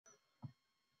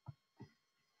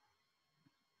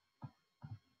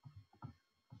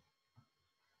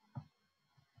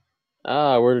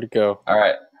Where did it go? All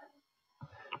right.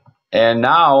 And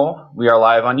now we are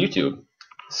live on YouTube.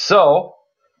 So,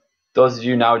 those of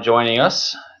you now joining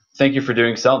us, thank you for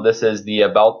doing so. This is the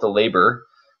About the Labor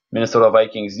Minnesota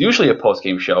Vikings, usually a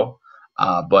post-game show.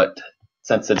 But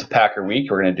since it's Packer week,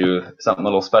 we're going to do something a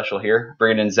little special here.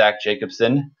 Bringing in Zach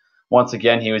Jacobson. Once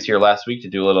again, he was here last week to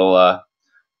do a little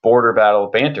border battle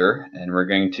banter, and we're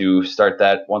going to start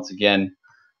that once again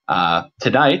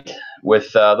tonight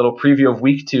with a little preview of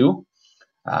week 2.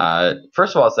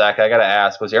 First of all, Zach, I got to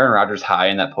ask, was Aaron Rodgers high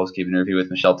in that post-game interview with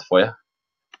Michelle Tafoya?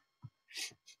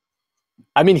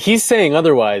 I mean, he's saying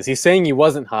otherwise. He's saying he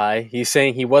wasn't high. He's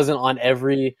saying he wasn't on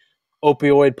every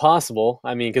opioid possible.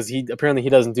 I mean, because he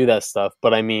doesn't do that stuff.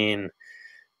 But I mean,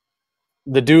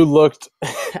 the dude looked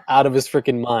out of his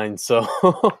freaking mind. So,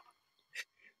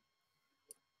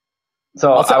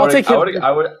 I'll take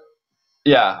him.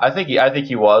 Yeah, I think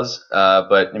he was.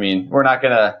 But I mean, we're not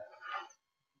gonna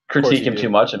critique him too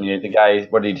much. I mean, the guy,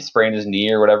 what did he sprain his knee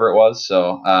or whatever it was?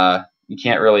 So you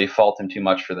can't really fault him too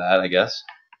much for that, I guess.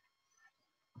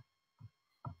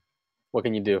 What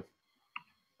can you do?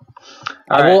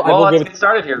 All right. Well, let's get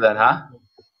started here then, huh?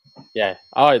 Yeah.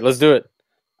 All right, let's do it.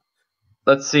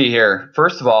 Let's see here.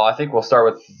 First of all, I think we'll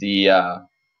start with the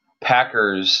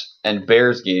Packers and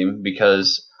Bears game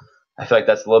because I feel like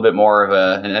that's a little bit more of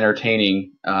an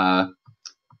entertaining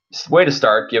way to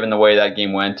start, given the way that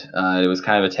game went. It was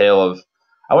kind of a tale of,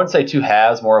 I wouldn't say two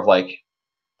halves, more of like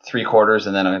 3 quarters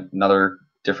and then another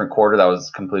different quarter that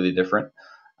was completely different.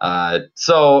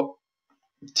 So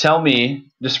tell me,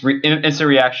 just instant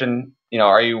reaction,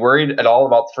 are you worried at all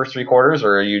about the first 3 quarters,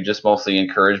 or are you just mostly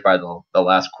encouraged by the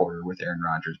last quarter with Aaron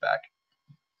Rodgers back?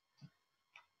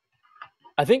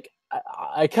 I think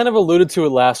I kind of alluded to it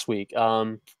last week.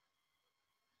 I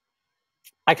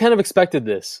kind of expected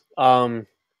this. I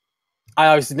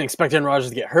obviously didn't expect Aaron Rodgers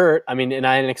to get hurt. I mean, and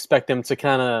I didn't expect him to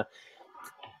kind of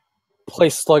play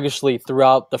sluggishly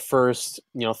throughout the first,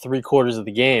 3 quarters of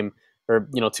the game, or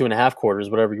 2.5 quarters,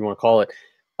 whatever you want to call it.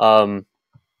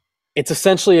 It's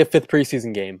essentially a 5th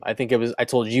preseason game. I think it was. I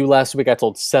told you last week. I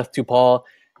told Seth Tupal.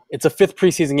 It's a 5th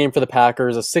preseason game for the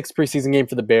Packers, a 6th preseason game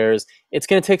for the Bears. It's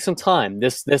going to take some time.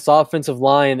 This offensive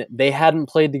line, they hadn't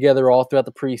played together all throughout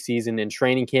the preseason and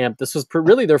training camp. This was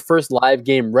really their first live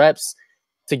game reps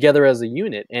together as a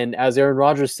unit. And as Aaron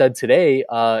Rodgers said today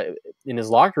in his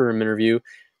locker room interview,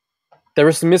 there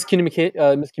were some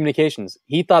miscommunications.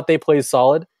 He thought they played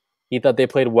solid. He thought they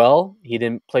played well. He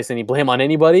didn't place any blame on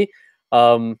anybody.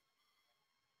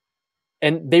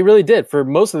 And they really did. For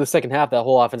most of the second half, that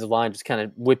whole offensive line just kind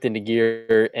of whipped into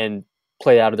gear and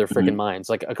played out of their freaking minds.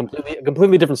 Like a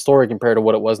completely different story compared to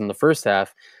what it was in the first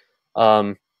half.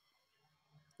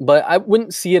 But I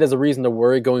wouldn't see it as a reason to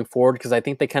worry going forward because I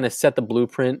think they kind of set the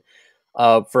blueprint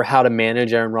for how to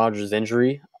manage Aaron Rodgers'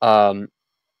 injury and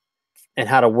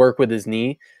how to work with his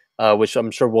knee, which I'm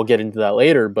sure we'll get into that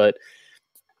later. But,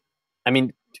 I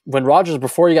mean, when Rodgers,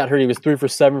 before he got hurt, he was 3 for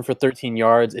 7 for 13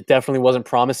 yards. It definitely wasn't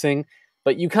promising.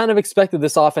 But you kind of expected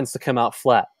this offense to come out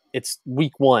flat. It's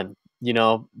week 1.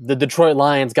 The Detroit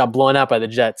Lions got blown out by the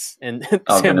Jets. And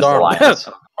Sam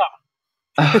Darnold.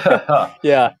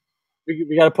 Yeah.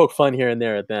 We got to poke fun here and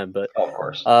there at them. But of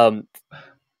course.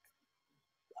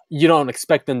 You don't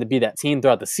expect them to be that team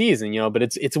throughout the season, but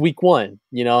it's week 1,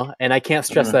 and I can't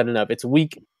stress that enough. It's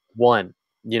week 1,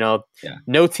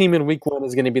 No team in week 1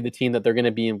 is going to be the team that they're going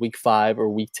to be in week 5 or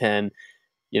week 10,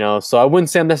 so I wouldn't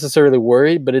say I'm necessarily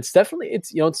worried, but it's definitely,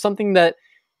 it's something that,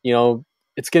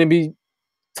 it's going to be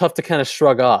tough to kind of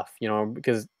shrug off,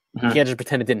 because you can't just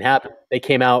pretend it didn't happen. They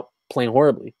came out playing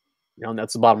horribly, and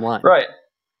that's the bottom line. Right.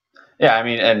 Yeah. I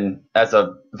mean, and as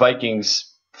a Vikings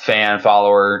fan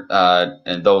follower,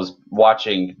 and those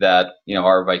watching that,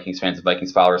 our Vikings fans and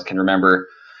Vikings followers can remember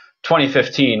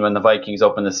 2015 when the Vikings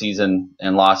opened the season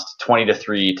and lost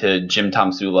 20-3 to Jim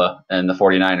Tomsula and the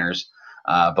 49ers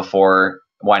before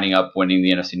winding up winning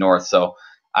the NFC North. So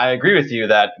I agree with you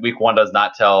that week 1 does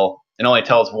not tell, it only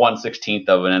tells 1/16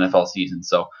 of an NFL season.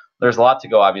 So there's a lot to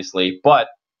go, obviously. But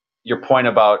your point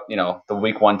about, the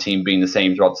week 1 team being the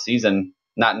same throughout the season,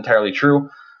 not entirely true.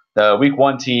 The week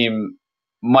 1 team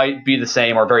might be the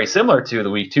same or very similar to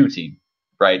the week 2 team,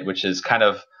 right? Which is kind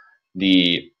of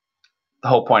the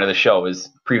whole point of the show is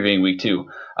previewing week 2.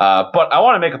 But I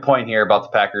want to make a point here about the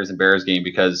Packers and Bears game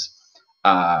because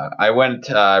I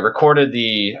recorded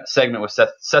the segment with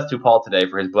Seth Tupal today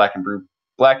for his Black and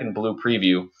Blue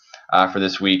preview for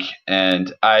this week,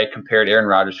 and I compared Aaron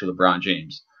Rodgers to LeBron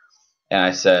James, and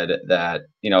I said that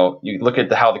you look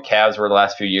at how the Cavs were the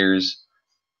last few years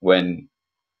when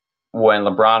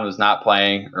LeBron was not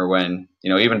playing, or when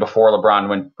even before LeBron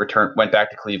went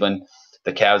back to Cleveland,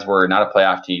 the Cavs were not a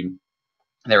playoff team.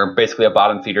 They were basically a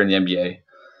bottom feeder in the NBA.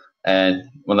 And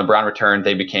when LeBron returned,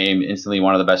 they became instantly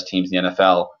one of the best teams in the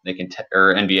NFL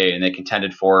or NBA, and they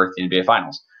contended for the NBA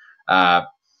Finals.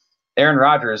 Aaron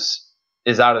Rodgers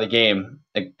is out of the game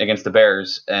against the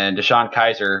Bears, and DeShone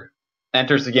Kizer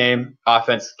enters the game.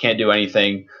 Offense can't do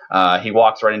anything. He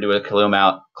walks right into a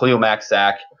Khalil Mack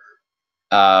sack.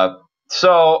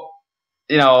 So,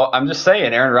 I'm just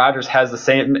saying, Aaron Rodgers has the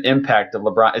same impact of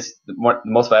LeBron. Is the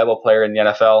most valuable player in the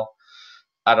NFL.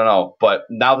 I don't know, but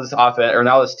now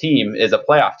this team is a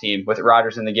playoff team with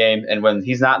Rodgers in the game, and when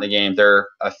he's not in the game, they're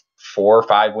a 4 or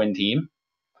 5 win team.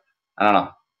 I don't know.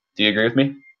 Do you agree with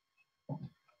me?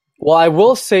 Well, I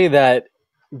will say that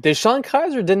DeShone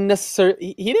Kizer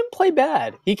he didn't play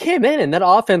bad. He came in and that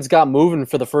offense got moving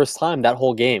for the first time that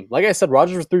whole game. Like I said,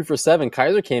 Rodgers was 3 for 7.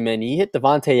 Kizer came in. He hit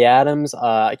Devontae Adams.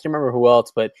 I can't remember who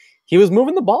else, but he was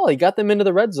moving the ball. He got them into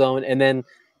the red zone, and then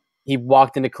he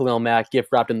walked into Khalil Mack, gift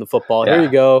wrapped in the football. Yeah. Here you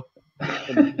go.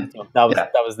 And, that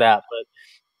was that.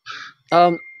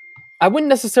 But I wouldn't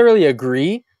necessarily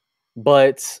agree,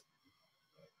 but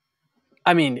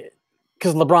I mean,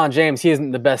 because LeBron James, he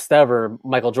isn't the best ever.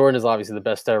 Michael Jordan is obviously the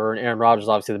best ever, and Aaron Rodgers is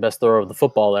obviously the best thrower of the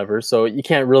football ever. So you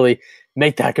can't really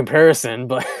make that comparison.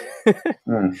 But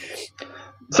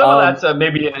some of that's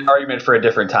maybe an argument for a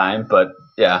different time. But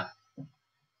yeah,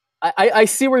 I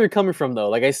see where you're coming from, though.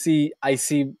 Like I see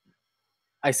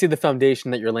the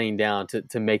foundation that you're laying down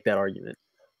to make that argument.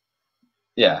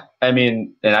 Yeah, I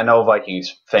mean, and I know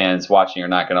Vikings fans watching are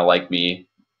not going to like me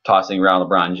tossing around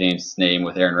LeBron James' name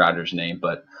with Aaron Rodgers' name,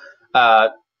 but I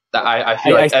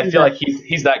feel like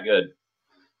he's that good.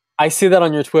 I see that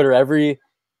on your Twitter every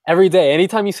day.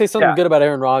 Anytime you say something good about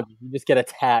Aaron Rodgers, you just get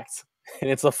attacked, and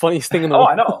it's the funniest thing in the world.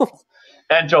 I know.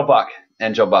 And Joe Buck.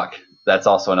 That's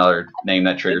also another name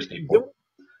that triggers people.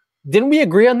 Didn't we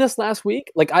agree on this last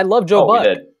week? Like, I love Joe Buck.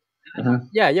 We did. Mm-hmm.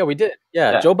 Yeah, we did.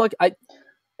 Yeah, Joe Buck.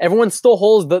 Everyone still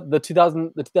holds the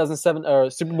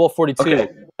 2007 Super Bowl 42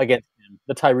 against him,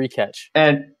 the Tyree catch.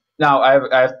 And now I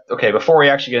have before we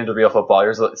actually get into real football,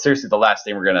 here's seriously the last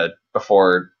thing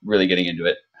before really getting into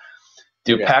it.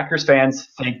 Do Packers fans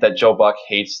think that Joe Buck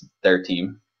hates their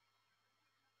team?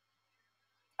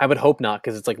 I would hope not,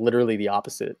 because it's like literally the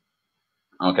opposite.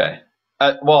 Okay.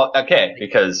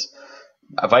 Because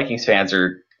Vikings fans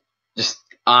are just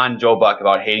on Joe Buck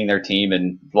about hating their team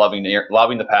and loving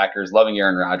the Packers, loving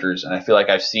Aaron Rodgers, and I feel like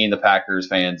I've seen the Packers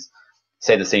fans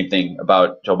say the same thing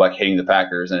about Joe Buck hating the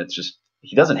Packers, and it's just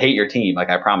he doesn't hate your team, like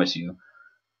I promise you.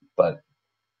 But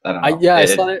I don't know. I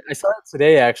saw it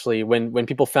today actually when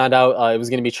people found out it was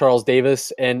going to be Charles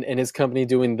Davis and his company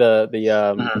doing the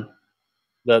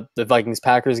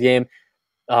Vikings-Packers game.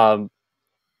 I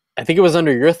think it was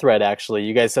under your thread actually.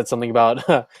 You guys said something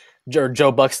about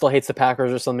Joe Buck still hates the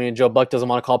Packers or something, and Joe Buck doesn't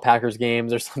want to call Packers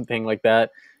games or something like that.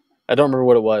 I don't remember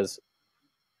what it was.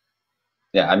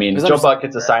 Yeah, I mean, Joe Buck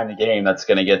gets assigned the game that's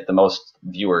going to get the most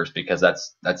viewers because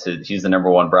he's the number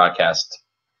one broadcast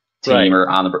team or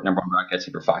on the number one broadcast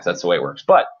team for Fox. That's the way it works.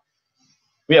 But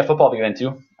we have football to get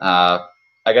into. I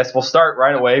guess we'll start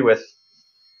right away with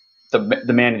the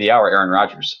man of the hour, Aaron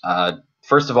Rodgers.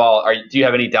 First of all, do you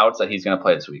have any doubts that he's going to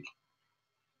play this week?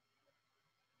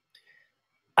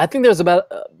 I think there's about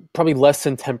probably less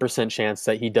than 10% chance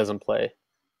that he doesn't play.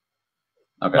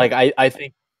 Okay. Like I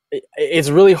think it's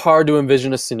really hard to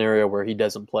envision a scenario where he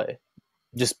doesn't play,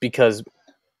 just because.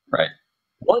 Right.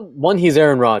 One, he's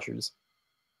Aaron Rodgers.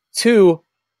 2,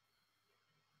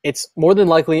 it's more than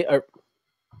likely.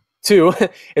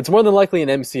 It's more than likely an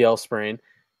MCL sprain,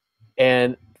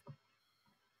 and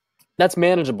that's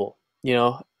manageable.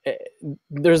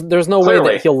 There's no way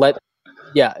that he'll let.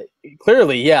 Yeah,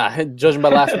 clearly, yeah. Judging by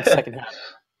last week's second half,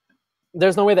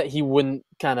 there's no way that he wouldn't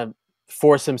kind of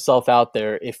force himself out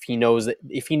there if he knows that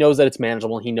it's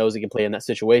manageable and he knows he can play in that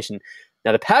situation.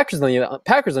 Now, the Packers, on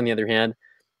the other hand,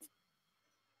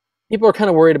 people are kind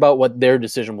of worried about what their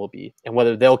decision will be and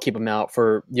whether they'll keep him out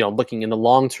for looking in the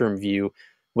long-term view,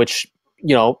 which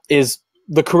is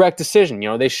the correct decision.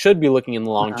 They should be looking in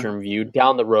the long-term view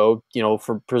down the road,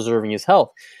 for preserving his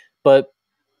health, but.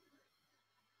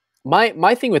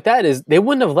 My thing with that is they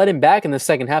wouldn't have let him back in the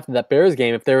second half of that Bears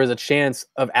game if there was a chance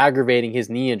of aggravating his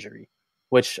knee injury,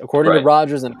 which according to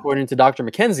Rodgers and according to Dr.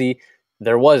 McKenzie,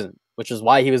 there wasn't, which is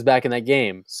why he was back in that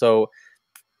game. So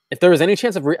if there was any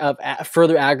chance of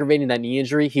further aggravating that knee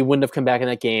injury, he wouldn't have come back in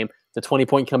that game. The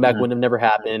 20-point comeback wouldn't have never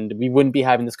happened. We wouldn't be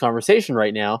having this conversation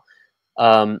right now.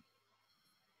 Well,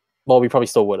 we probably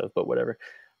still would have, but whatever.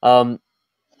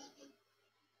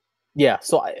 Yeah,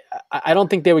 so I don't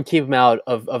think they would keep him out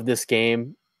of this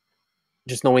game,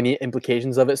 just knowing the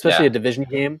implications of it, especially a division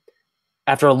game.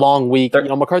 after a long week.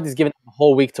 McCarthy's given him a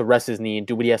whole week to rest his knee and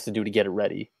do what he has to do to get it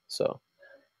ready. So,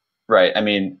 right. I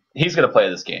mean, he's going to play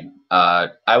this game.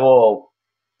 I'll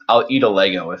eat a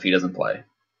Lego if he doesn't play.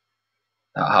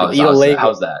 How's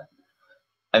that?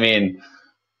 I mean,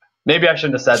 maybe I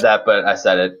shouldn't have said that, but I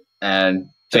said it, and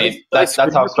that's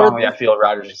how strongly I feel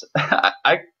Rodgers.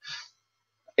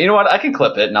 You know what? I can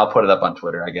clip it and I'll put it up on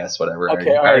Twitter. I guess whatever.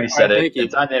 Okay, I already said it.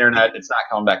 It's on the internet. It's not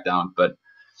coming back down. But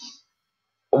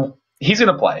he's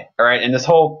going to play. All right. And this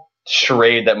whole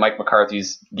charade that Mike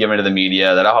McCarthy's given to the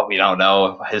media that we don't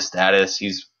know his status.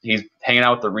 He's hanging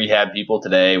out with the rehab people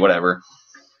today. Whatever.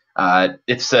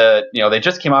 It's they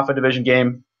just came off a division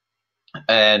game,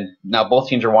 and now both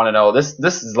teams are 1-0.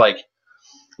 This is like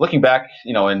looking back.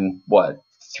 In what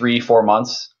 3-4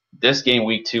 months. This game,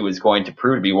 week 2, is going to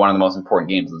prove to be one of the most important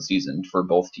games of the season for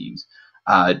both teams.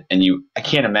 I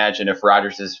can't imagine if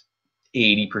Rodgers is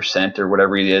 80% or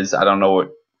whatever he is. I don't know what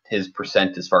his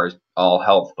percent as far as all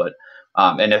health, but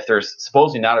and if there's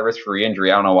supposedly not a risk for re-injury,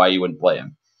 I don't know why you wouldn't play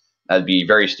him. That'd be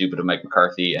very stupid of Mike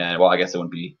McCarthy, and well, I guess it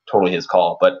wouldn't be totally his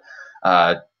call, but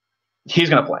he's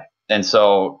going to play, and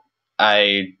so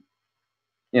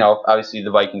obviously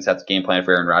the Vikings have to game plan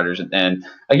for Aaron Rodgers. And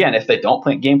again, if they don't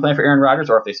game plan for Aaron Rodgers,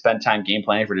 or if they spend time game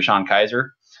planning for Deshaun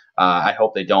Kaiser, I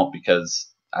hope they don't,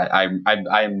 because I have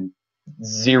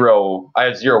zero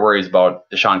worries about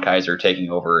Deshaun Kaiser taking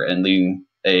over and leading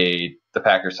the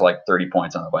Packers to like 30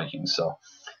 points on the Vikings. So,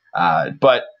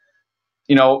 but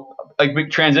like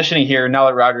transitioning here now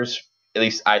that Rodgers, at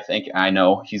least I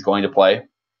know he's going to play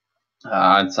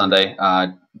on Sunday.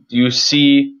 Do you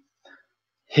see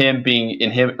him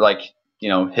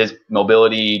his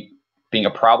mobility being a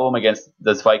problem against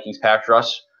this Vikings pass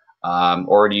rush,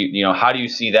 or how do you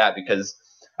see that? Because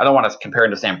I don't want to compare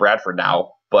him to Sam Bradford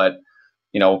now, but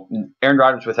Aaron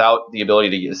Rodgers without the ability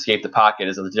to escape the pocket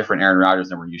is a different Aaron Rodgers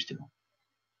than we're used to.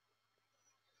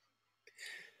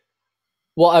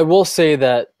 Well, I will say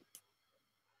that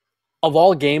of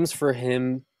all games for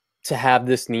him to have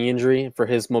this knee injury, for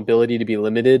his mobility to be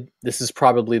limited, this is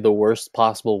probably the worst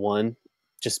possible one,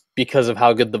 just because of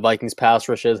how good the Vikings pass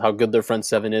rush is, how good their front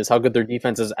seven is, how good their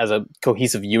defense is as a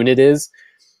cohesive unit is.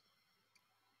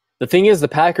 The thing is, the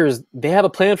Packers, they have a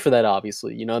plan for that,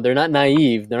 obviously. They're not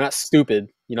naive. They're not stupid.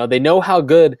 They know how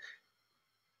good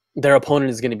their opponent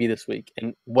is going to be this week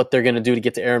and what they're going to do to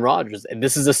get to Aaron Rodgers. And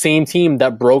this is the same team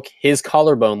that broke his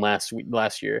collarbone last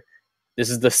year. This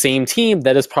is the same team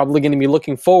that is probably going to be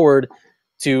looking forward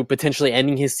to potentially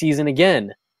ending his season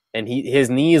again. And his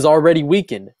knee is already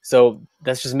weakened. So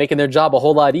that's just making their job a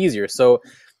whole lot easier. So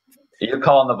you're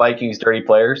calling the Vikings dirty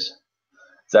players?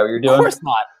 Is that what you're doing? Of course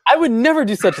not. I would never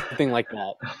do such a thing like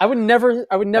that. I would never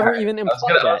even imply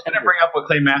that. I was going to bring up what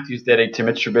Clay Matthews did to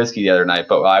Mitch Trubisky the other night,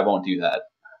 but I won't do that.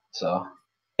 So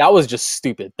that was just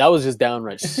stupid. That was just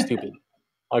downright stupid.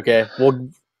 Okay. Well,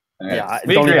 yeah,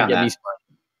 don't even get me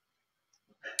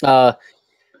started.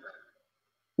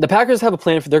 The Packers have a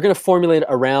plan they're going to formulate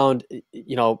around,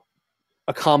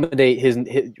 accommodate his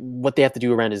what they have to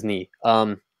do around his knee.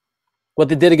 What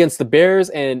they did against the Bears,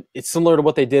 and it's similar to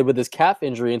what they did with his calf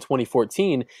injury in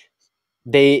 2014.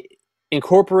 They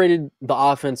incorporated the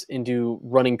offense into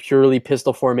running purely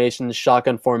pistol formations,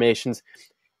 shotgun formations,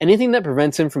 anything that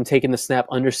prevents him from taking the snap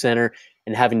under center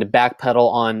and having to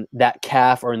backpedal on that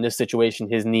calf, or in this situation,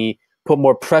 his knee, put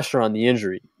more pressure on the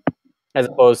injury, as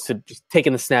opposed to just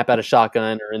taking the snap out of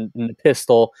shotgun or in the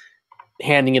pistol,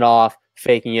 handing it off,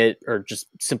 faking it, or just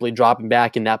simply dropping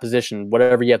back in that position,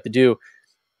 whatever you have to do.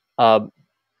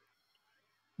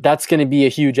 That's going to be a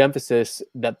huge emphasis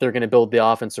that they're going to build the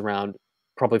offense around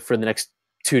probably for the next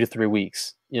 2 to 3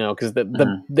 weeks, because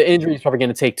the injury is probably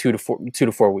going to take 2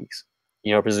 to 4 weeks,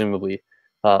 presumably,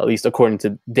 at least according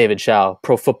to David Shaw,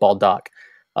 Pro Football Doc.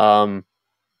 Sure.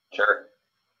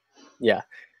 Yeah.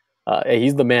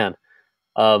 He's the man.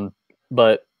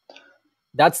 But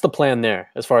that's the plan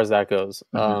there as far as that goes.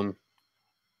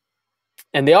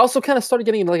 And they also kind of started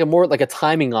getting like a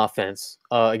timing offense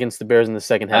against the Bears in the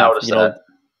second half. I noticed that.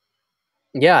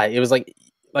 Yeah, it was like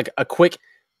a quick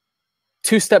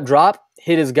 2-step drop,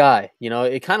 hit his guy.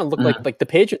 It kind of looked like the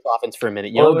Patriots offense for a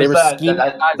minute. They were scheming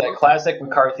that classic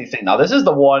McCarthy thing. Now, this is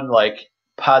the one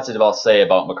positive I'll say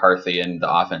about McCarthy and the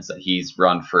offense that he's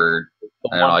run for.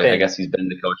 I don't know. I guess he's been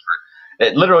the coach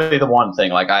for literally the one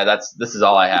thing. This is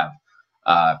all I have.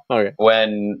 Okay.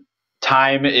 When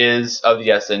time is of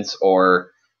the essence,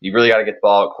 or you really got to get the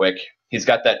ball out quick, he's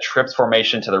got that trips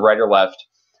formation to the right or left,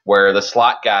 where the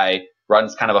slot guy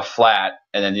runs kind of a flat,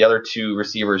 and then the other two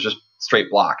receivers just straight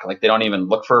block. They don't even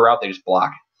look for a route; they just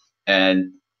block,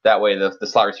 and that way the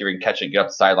slot receiver can catch it, and get up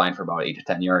the sideline for about 8 to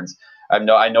 10 yards.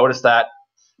 I noticed that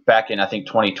back in, I think,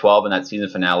 2012 in that season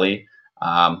finale.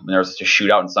 When there was such a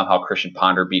shootout and somehow Christian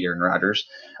Ponder beat Aaron Rodgers.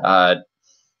 I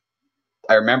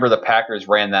remember the Packers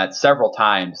ran that several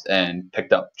times and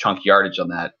picked up chunk yardage on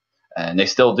that, and they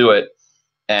still do it.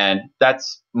 And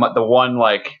that's the one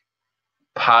like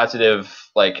positive,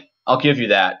 like I'll give you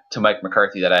that to Mike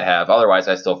McCarthy that I have. Otherwise,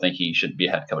 I still think he should be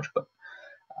a head coach. But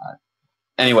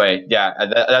anyway, yeah,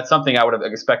 that's something I would have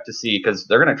expect to see because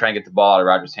they're going to try and get the ball out of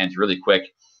Rodgers' hands really quick.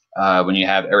 When you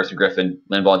have Harrison Griffin,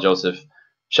 Linval Joseph,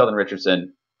 Sheldon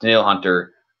Richardson, Danielle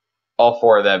Hunter, all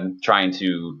four of them trying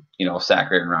to sack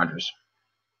Aaron Rodgers.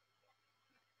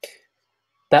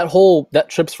 That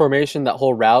trips formation, that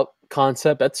whole route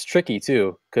concept, that's tricky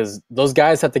too because those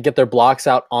guys have to get their blocks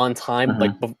out on time,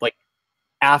 like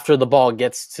after the ball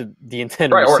gets to the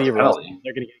intended receiver.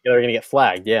 They're gonna get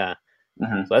flagged. Yeah,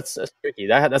 so that's tricky.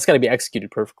 That's got to be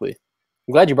executed perfectly.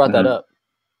 I'm glad you brought that up.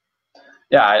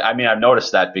 Yeah, I mean I've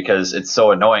noticed that because it's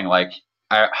so annoying. Like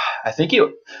I think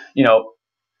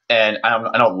and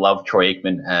I don't love Troy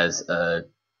Aikman as a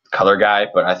color guy,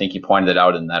 but I think he pointed it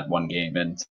out in that one game,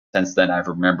 and since then I've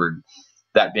remembered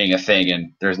that being a thing,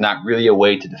 and there's not really a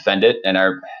way to defend it. And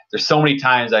there's so many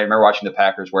times I remember watching the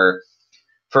Packers where,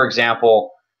 for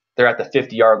example, they're at the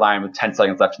 50-yard line with 10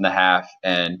 seconds left in the half,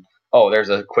 and there's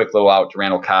a quick little out to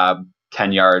Randall Cobb,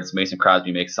 10 yards. Mason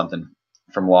Crosby makes something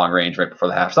from long range right before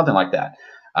the half, something like that.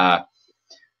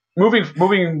 Moving,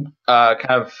 kind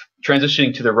of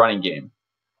transitioning to the running game.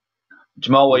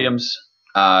 Jamal Williams,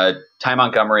 Ty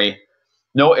Montgomery,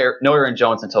 no Aaron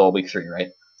Jones until week 3, right?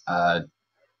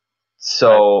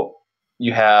 So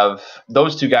you have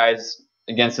those two guys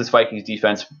against this Vikings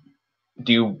defense.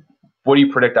 What do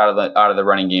you predict out of the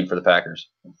running game for the Packers?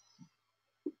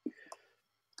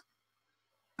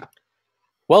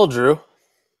 Well, Drew,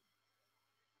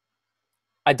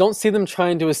 I don't see them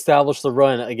trying to establish the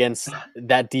run against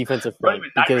that defensive front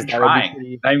because not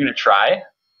even going to try.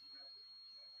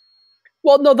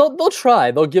 Well, no, they'll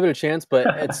try. They'll give it a chance, but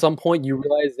at some point you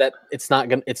realize that it's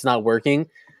not working.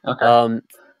 Okay.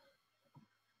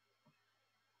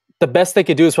 The best they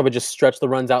could do is probably just stretch the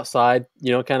runs outside,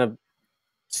 kind of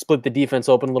split the defense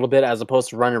open a little bit as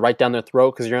opposed to running right down their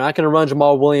throat because you're not going to run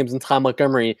Jamal Williams and Ty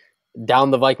Montgomery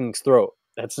down the Vikings' throat.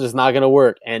 That's just not going to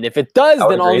work. And if it does,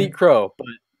 then I'll eat crow.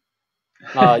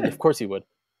 But of course he would.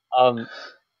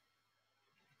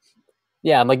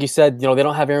 Yeah, and like you said, they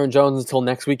don't have Aaron Jones until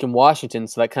next week in Washington,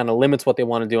 so that kind of limits what they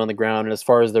want to do on the ground. And as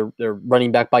far as their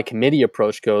running back by committee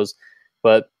approach goes,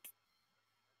 but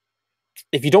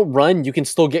if you don't run, you can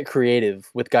still get creative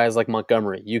with guys like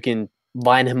Montgomery. You can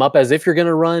line him up as if you're going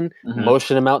to run,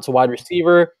 motion him out to wide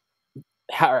receiver,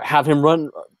 have him run,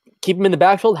 keep him in the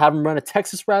backfield, have him run a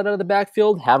Texas route out of the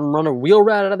backfield, have him run a wheel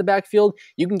route out of the backfield.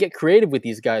 You can get creative with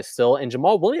these guys still. And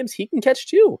Jamal Williams, he can catch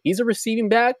too. He's a receiving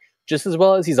back just as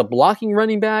well as he's a blocking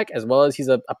running back, as well as he's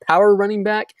a power running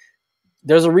back.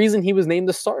 There's a reason he was named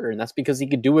the starter, and that's because he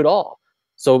could do it all.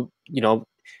 So,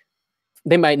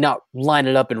 they might not line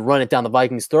it up and run it down the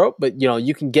Vikings' throat, but,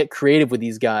 you can get creative with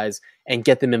these guys and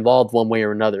get them involved one way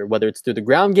or another, whether it's through the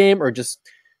ground game or just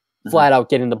flat out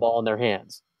getting the ball in their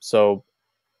hands. So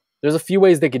there's a few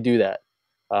ways they could do that.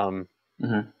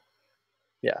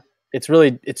 Yeah,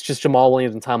 it's just Jamal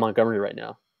Williams and Ty Montgomery right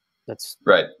now. That's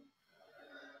right.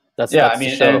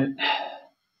 And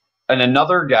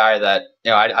another guy that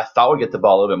I thought would get the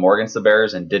ball a little bit more against the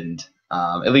Bears and didn't.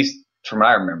 At least from what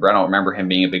I remember, I don't remember him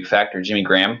being a big factor. Jimmy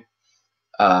Graham.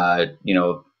 Am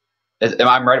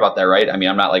I right about that? Right? I mean,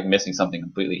 I'm not like missing something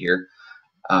completely here.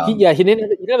 He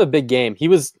didn't have a big game.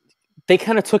 They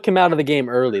kind of took him out of the game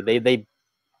early. They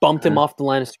bumped him off the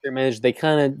line of scrimmage. They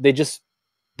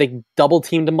double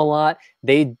teamed him a lot.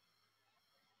 They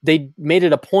made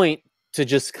it a point to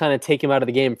just kind of take him out of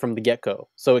the game from the get-go.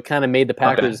 So it kind of made the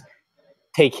Packers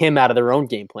take him out of their own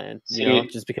game plan.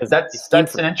 Just because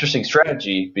that's an interesting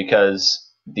strategy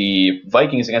because the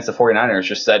Vikings against the 49ers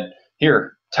just said,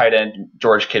 here, tight end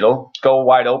George Kittle, go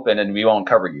wide open and we won't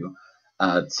cover you.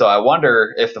 So I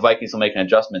wonder if the Vikings will make an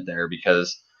adjustment there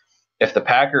because if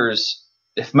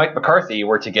Mike McCarthy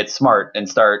were to get smart and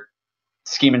start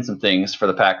scheming some things for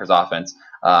the Packers offense,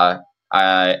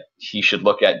 he should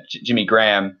look at Jimmy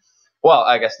Graham. Well,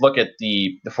 I guess look at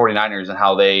the 49ers and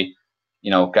how they,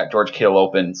 got George Kittle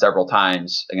open several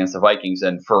times against the Vikings.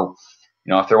 And for,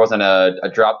 if there wasn't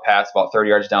a drop pass about 30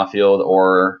 yards downfield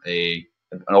or an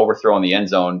overthrow in the end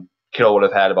zone, Kittle would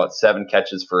have had about 7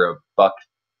 catches for $140,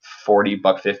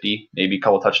 $150, maybe a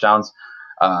couple touchdowns.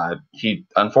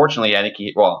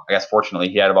 Fortunately,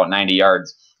 he had about 90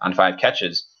 yards on 5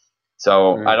 catches.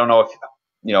 So I don't know if,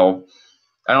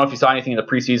 I don't know if you saw anything in the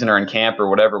preseason or in camp or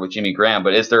whatever with Jimmy Graham,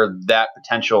 but is there that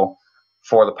potential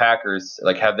for the Packers?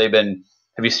 Like, have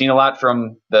you seen a lot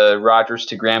from the Rodgers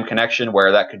to Graham connection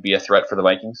where that could be a threat for the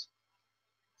Vikings?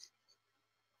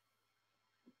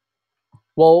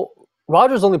 Well,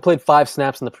 Rodgers only played 5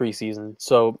 snaps in the preseason,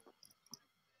 so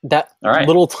that All right.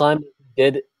 little time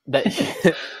did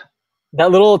that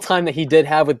that little time that he did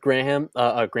have with Graham,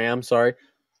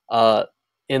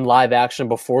 in live action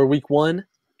before week 1,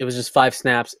 it was just 5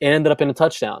 snaps and ended up in a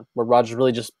touchdown where Rodgers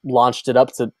really just launched it up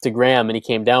to Graham and he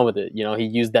came down with it. He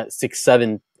used that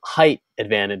 6'7" height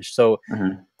advantage. So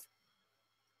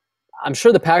I'm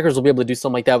sure the Packers will be able to do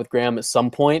something like that with Graham at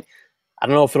some point. I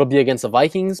don't know if it'll be against the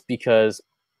Vikings because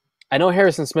I know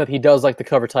Harrison Smith, he does like to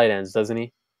cover tight ends, doesn't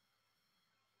he?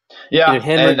 Yeah,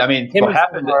 and I mean, what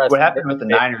happened with the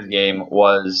Niners game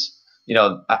was,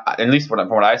 at least from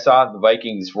what I saw, the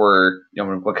Vikings were,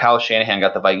 when Kyle Shanahan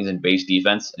got the Vikings in base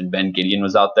defense and Ben Gideon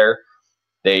was out there,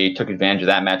 they took advantage of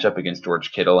that matchup against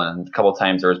George Kittle, and a couple of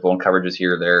times there was blown coverages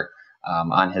here or there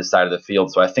on his side of the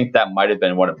field. So I think that might have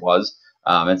been what it was.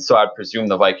 And so I presume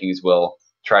the Vikings will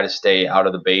try to stay out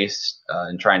of the base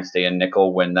and try and stay in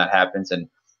nickel when that happens, and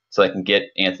so they can get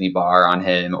Anthony Barr on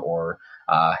him or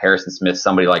Harrison Smith,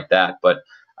 somebody like that. But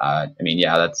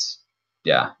that's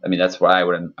what I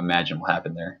would imagine will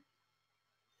happen there.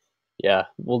 Yeah,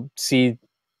 we'll see.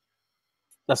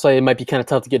 That's why it might be kind of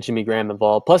tough to get Jimmy Graham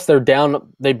involved. Plus, they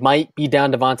might be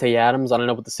down Devontae Adams. I don't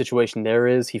know what the situation there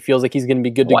is. He feels like he's going to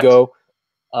be good to go.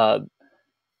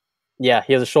 Yeah,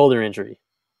 he has a shoulder injury.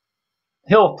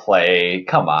 He'll play.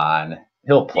 Come on.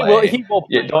 He'll play. He will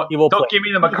play. Don't give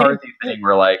me the McCarthy thing.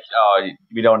 We're like,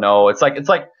 we don't know. It's like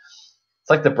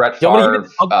the Brett Favre.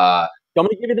 You want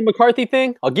me to give you the McCarthy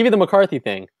thing? I'll give you the McCarthy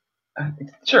thing.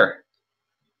 Sure.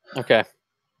 Okay.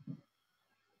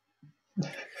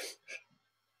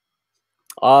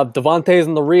 Devontae's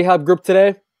in the rehab group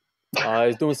today.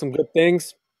 He's doing some good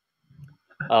things.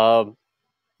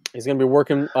 He's going to be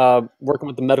working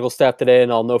with the medical staff today,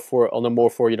 and I'll know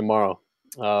more for you tomorrow.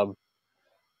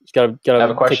 Just gotta I have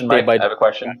a question, Mike. I have a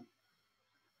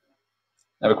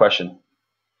question.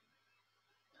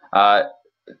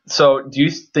 So do you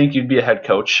think you'd be a head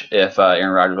coach if Aaron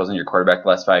Rodgers wasn't your quarterback the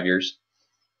last 5 years?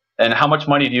 And how much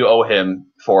money do you owe him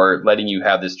for letting you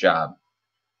have this job?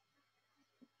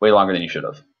 Way longer than you should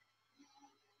have.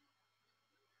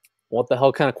 What the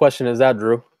hell kind of question is that,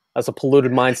 Drew? That's a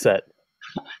polluted mindset.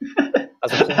 The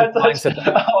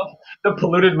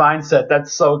polluted mindset.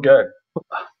 That's so good.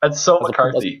 That's so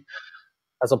McCarthy.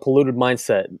 That's a polluted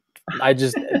mindset.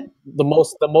 The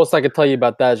most I could tell you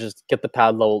about that is just get the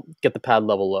pad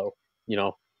level low.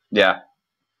 Yeah.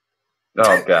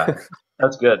 Oh God,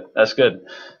 that's good. That's good.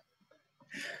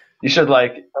 You should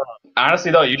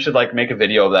honestly though, you should make a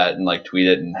video of that and tweet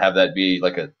it and have that be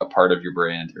a part of your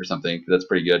brand or something. That's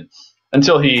pretty good.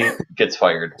 Until he gets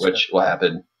fired, which will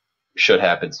happen, should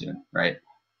happen soon, right?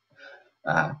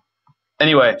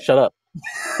 Anyway, shut up.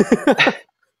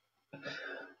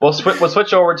 We'll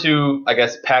switch over to, I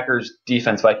guess, Packers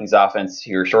defense, Vikings offense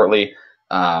here shortly.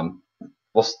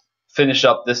 We'll finish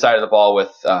up this side of the ball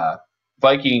with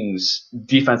Vikings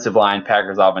defensive line,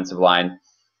 Packers offensive line.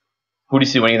 Who do you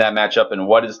see winning that matchup, and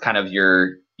what is kind of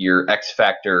your X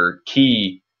factor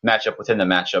key matchup within the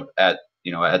matchup at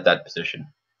that position?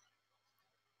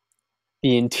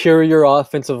 The interior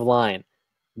offensive line.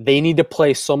 They need to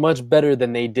play so much better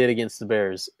than they did against the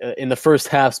Bears in the first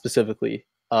half specifically.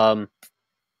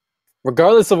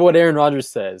 Regardless of what Aaron Rodgers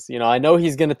says, I know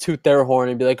he's going to toot their horn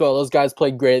and be like, oh, those guys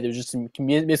played great. There's just some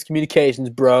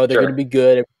miscommunications, bro. They're going to be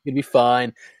good. Everything's going to be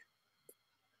fine.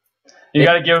 You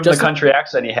got to give him the country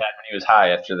accent he had when he was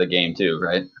high after the game too,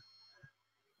 right?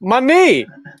 My knee!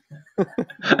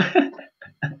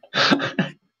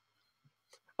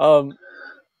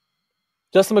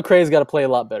 Justin McCray's got to play a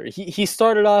lot better. He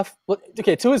started off –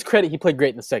 okay, to his credit, he played great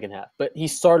in the second half, but he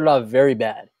started off very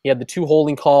bad. He had the 2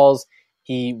 holding calls.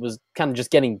 He was kind of just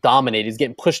getting dominated. He's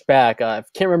getting pushed back. I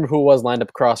can't remember who it was lined up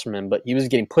across from him, but he was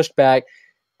getting pushed back.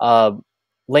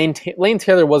 Lane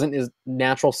Taylor wasn't his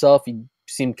natural self. He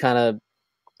seemed kind of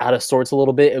out of sorts a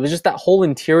little bit. It was just that whole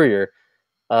interior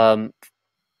that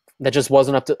just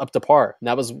wasn't up to par. And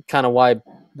that was kind of why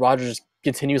Rodgers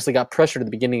continuously got pressured at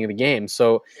the beginning of the game.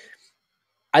 So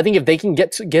I think if they can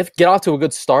get off to a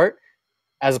good start,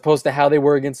 as opposed to how they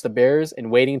were against the Bears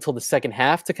and waiting until the second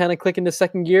half to kind of click into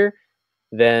second gear,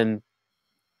 then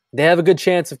they have a good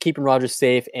chance of keeping Rodgers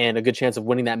safe and a good chance of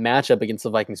winning that matchup against the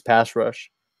Vikings pass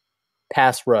rush.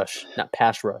 Pass rush, not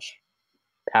pass rush.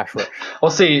 Pass rush.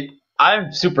 Well, see,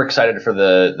 I'm super excited for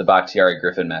the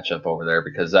Bakhtiari-Griffin matchup over there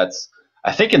because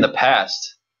I think in the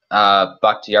past,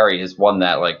 Bakhtiari has won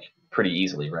that pretty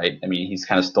easily, right? I mean, he's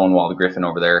kind of stonewalled Griffin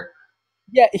over there.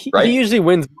 Yeah, he usually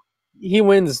wins. he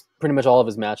wins pretty much all of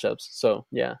his matchups. So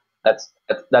yeah,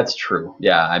 That's true.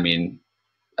 Yeah, I mean,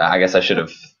 I guess I should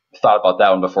have thought about that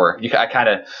one before. I kind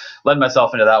of led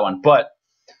myself into that one, but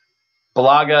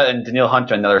Balaga and Daniil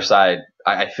Hunt on the other side,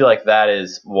 I feel like that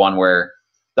is one where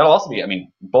that'll also be. I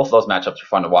mean, both of those matchups are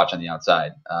fun to watch on the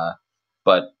outside.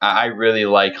 But I really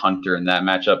like Hunter in that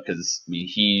matchup because I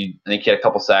mean, I think he had a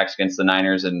couple sacks against the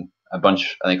Niners and a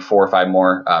bunch, I think 4 or 5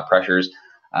 more pressures.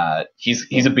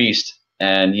 He's a beast,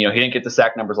 and he didn't get the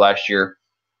sack numbers last year,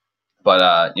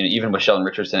 but even with Sheldon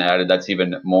Richardson added, that's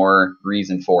even more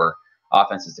reason for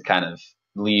offenses to kind of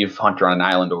leave Hunter on an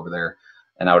island over there.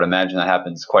 And I would imagine that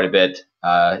happens quite a bit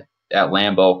at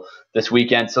Lambeau this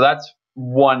weekend. So that's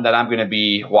one that I'm going to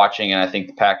be watching, and I think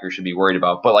the Packers should be worried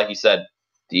about. But like you said,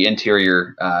 the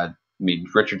interior, I mean,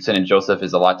 Richardson and Joseph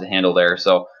is a lot to handle there.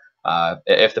 So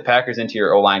if the Packers'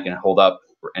 interior O-line can hold up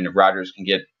and if Rodgers can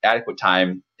get adequate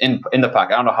time in the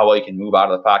pocket, I don't know how well he can move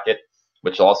out of the pocket,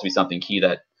 which will also be something key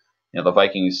that the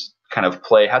Vikings kind of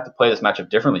have to play this matchup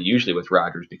differently usually with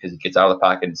Rodgers because he gets out of the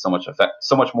pocket and so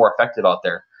much more effective out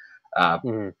there.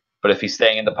 But if he's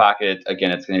staying in the pocket,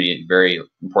 again, it's going to be very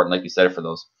important, like you said, for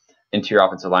those interior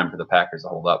offensive line for the Packers to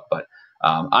hold up. But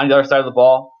on the other side of the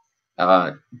ball,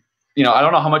 I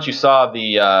don't know how much you saw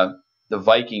the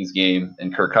Vikings game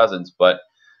and Kirk Cousins, but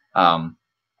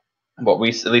at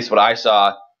least what I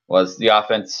saw was the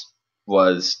offense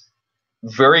was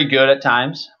very good at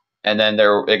times, and then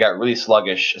it got really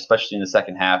sluggish, especially in the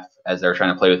second half as they were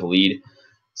trying to play with the lead.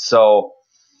 So,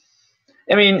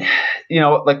 I mean,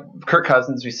 like Kirk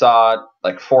Cousins, we saw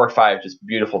like 4 or 5 just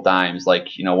beautiful dimes, like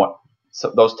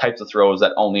those types of throws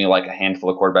that only like a handful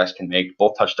of quarterbacks can make.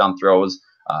 Both touchdown throws,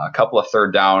 a couple of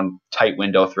third down tight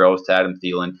window throws to Adam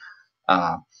Thielen.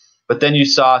 But then you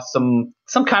saw some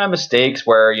kind of mistakes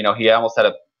where he almost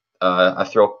had a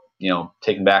throw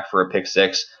taken back for a pick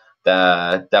six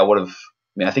that would have.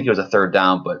 I mean, I think it was a third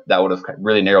down, but that would have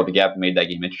really narrowed the gap and made that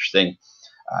game interesting.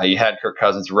 You had Kirk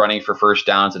Cousins running for first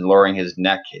downs and lowering his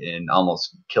neck and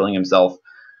almost killing himself.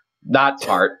 Not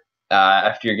smart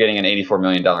after you're getting an $84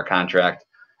 million contract.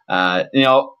 But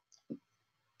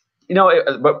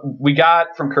we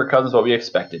got from Kirk Cousins what we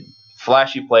expected: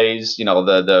 flashy plays,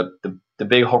 the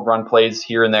big home run plays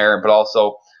here and there, but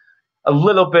also a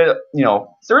little bit, there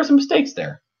were some mistakes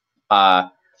there.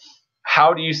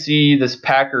 How do you see this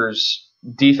Packers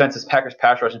defense, this Packers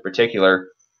pass rush in particular,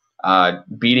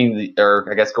 beating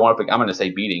going up? I'm going to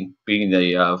say beating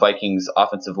the Vikings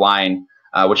offensive line,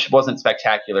 which wasn't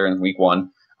spectacular in week 1.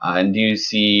 And do you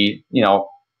see,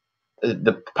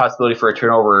 the possibility for a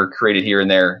turnover created here and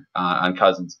there on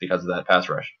Cousins because of that pass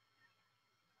rush?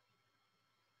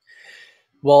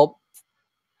 Well,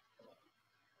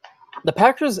 the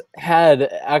Packers had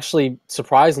actually,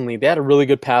 surprisingly, they had a really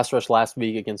good pass rush last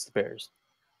week against the Bears.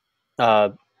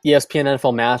 ESPN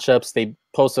NFL matchups, they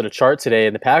posted a chart today,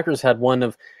 and the Packers had one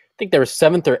of, I think they were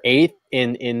 7th or 8th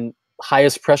in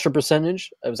highest pressure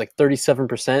percentage. It was like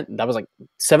 37%. That was like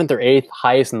 7th or 8th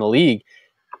highest in the league.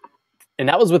 And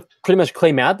that was with pretty much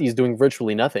Clay Matthews doing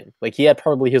virtually nothing. Like, he had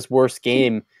probably his worst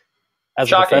game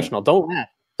as a professional. Don't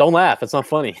laugh. It's not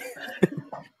funny.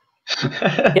 He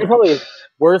had probably his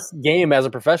worst game as a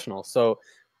professional. So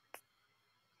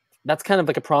that's kind of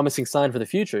like a promising sign for the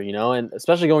future, and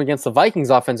especially going against the Vikings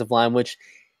offensive line, which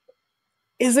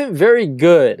isn't very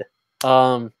good.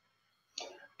 Yeah,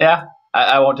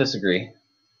 I won't disagree.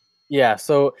 Yeah,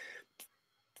 so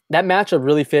that matchup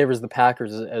really favors the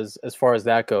Packers as far as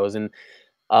that goes. And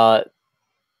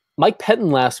Mike Pettin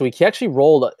last week, he actually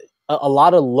rolled a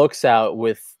lot of looks out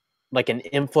with like an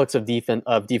influx of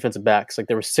defensive backs. Like,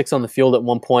 there were 6 on the field at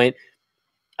one point.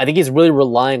 I think he's really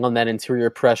relying on that interior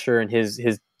pressure and his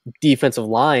defensive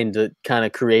line to kind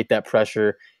of create that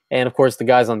pressure, and of course the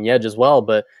guys on the edge as well.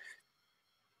 But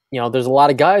there's a lot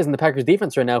of guys in the Packers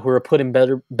defense right now who are put in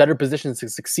better positions to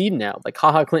succeed now. Like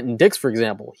HaHa Clinton-Dix, for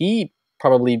example, he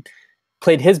probably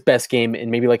played his best game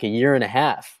in maybe like a year and a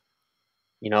half.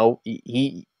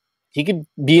 He could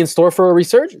be in store for a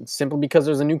resurgence simply because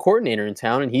there's a new coordinator in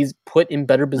town and he's put in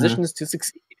better positions to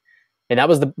succeed. And that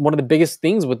was one of the biggest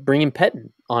things with bringing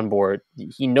Pettin on board.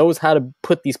 He knows how to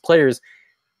put these players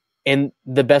in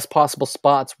the best possible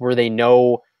spots where they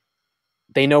know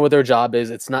what their job is.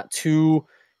 It's not too,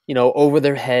 over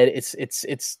their head.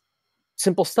 It's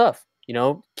simple stuff.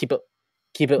 Keep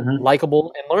it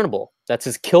likable and learnable. That's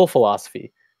his kill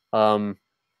philosophy.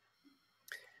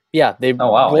 Yeah, they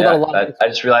rolled out a lot. I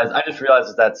just realized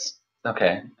that that's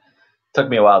okay. Took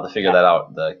me a while to figure that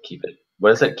out.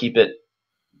 What is it? Keep it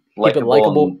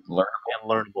likable and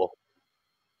learnable.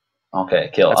 Okay,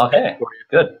 kill. That's okay,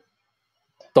 good.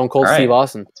 Stone Cold Steve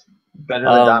Austin. Better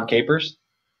than Dom Capers?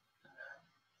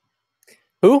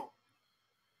 Who?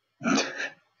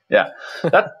 Yeah,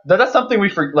 that's something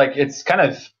like. It's kind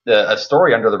of a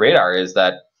story under the radar is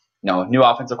that new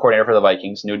offensive coordinator for the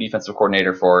Vikings, new defensive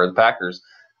coordinator for the Packers.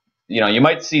 You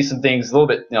might see some things a little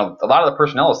bit. A lot of the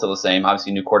personnel is still the same.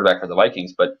 Obviously, new quarterback for the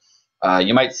Vikings, but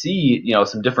you might see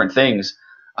some different things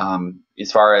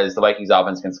as far as the Vikings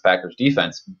offense against the Packers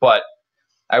defense. But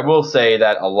I will say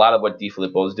that a lot of what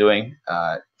DeFilippo is doing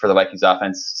for the Vikings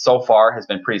offense so far has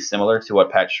been pretty similar to what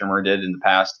Pat Shurmur did in the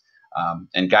past.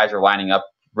 And guys are lining up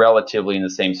relatively in the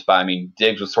same spot. I mean,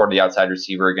 Diggs was sort of the outside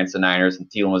receiver against the Niners, and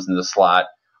Thielen was in the slot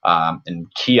and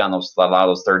key on a lot of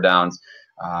those third downs.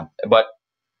 But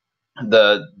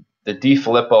the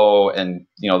DeFilippo and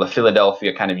the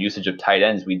Philadelphia kind of usage of tight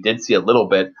ends, we did see a little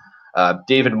bit.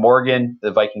 David Morgan,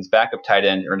 the Vikings backup tight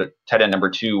end, or tight end number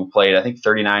 2, played, I think,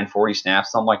 39, 40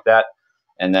 snaps, something like that.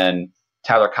 And then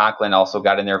Tyler Conklin also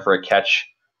got in there for a catch,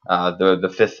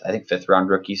 the fifth round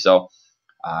rookie. So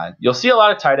you'll see a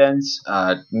lot of tight ends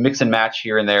mix and match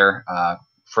here and there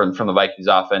from the Vikings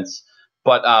offense.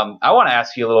 But I want to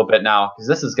ask you a little bit now, because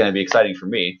this is going to be exciting for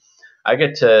me. I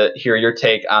get to hear your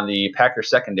take on the Packers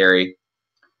secondary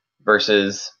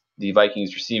versus the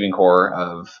Vikings receiving core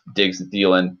of Diggs and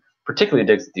Thielen, particularly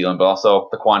Diggs and Thielen, but also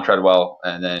Daquan Treadwell,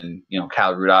 and then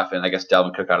Kyle Rudolph, and I guess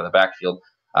Dalvin Cook out of the backfield.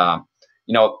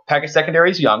 Packers secondary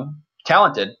is young,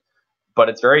 talented, but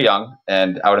it's very young,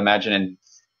 and I would imagine in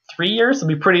 3 years it'll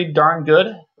be pretty darn good.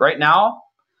 Right now,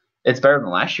 it's better than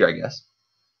last year, I guess.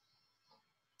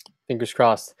 Fingers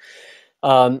crossed.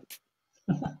 Funny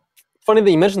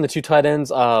that you mentioned the 2 tight ends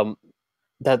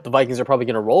that the Vikings are probably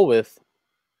going to roll with.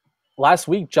 Last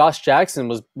week, Josh Jackson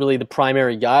was really the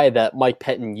primary guy that Mike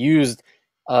Pettin used.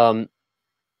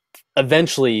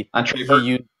 Eventually, on Trey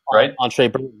Burton, right? On Trey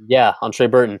Burton. Yeah, on Trey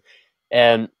Burton.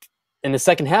 And in the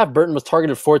second half, Burton was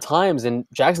targeted 4 times, and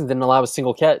Jackson didn't allow a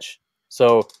single catch.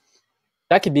 So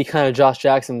that could be kind of Josh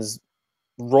Jackson's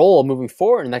role moving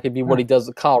forward, and that could be what he does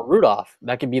with Kyle Rudolph.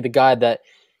 That could be the guy that,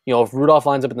 if Rudolph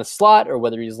lines up in the slot or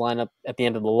whether he's lined up at the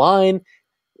end of the line,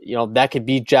 that could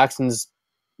be Jackson's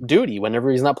duty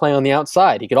whenever he's not playing on the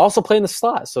outside. He could also play in the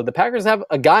slot. So the Packers have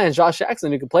a guy in Josh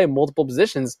Jackson who can play in multiple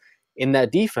positions in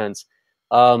that defense.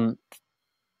 But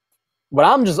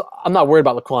I'm not worried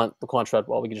about Daquan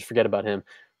Treadwell. We can just forget about him.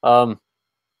 I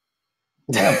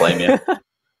don't blame you.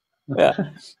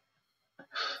 Yeah.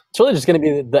 It's really just going to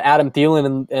be the Adam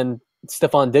Thielen and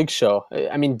Stephon Diggs show.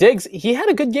 I mean, Diggs, he had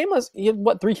a good game. He had,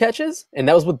 3 catches? And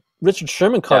that was with Richard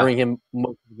Sherman covering him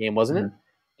most of the game, wasn't it?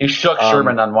 He shook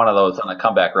Sherman on one of those on a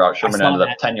comeback route. Sherman ended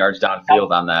up 10 yards downfield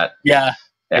on that. Yeah,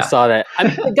 I saw that. I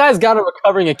mean, the guy's got a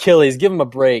recovering Achilles. Give him a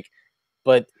break.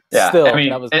 But still, I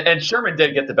mean, and Sherman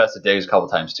did get the best of Diggs a couple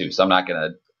times too. So I'm not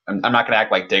gonna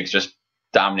act like Diggs just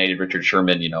dominated Richard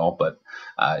Sherman, But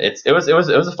it was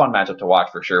a fun matchup to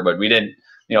watch for sure. But we didn't,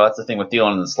 that's the thing with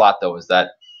Thielen in the slot though, is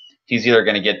that he's either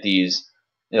going to get these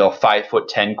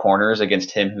 5'10" corners against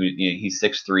him who he's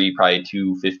 6'3", probably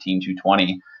 215,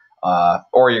 220.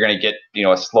 Or you're going to get,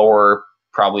 a slower,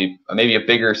 probably maybe a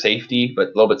bigger safety, but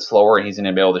a little bit slower, and he's going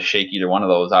to be able to shake either one of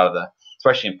those out of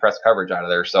especially in press coverage out of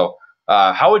there. So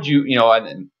how would you,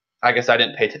 I guess I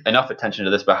didn't pay enough attention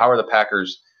to this, but how are the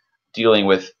Packers dealing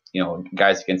with,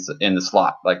 guys in the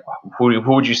slot? Like who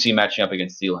would you see matching up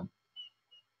against Thielen?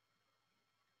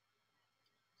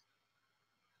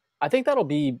 I think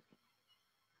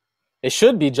it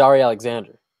should be Jaire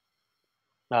Alexander.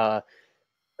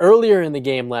 Earlier in the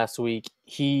game last week,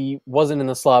 he wasn't in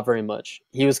the slot very much.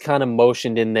 He was kind of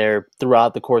motioned in there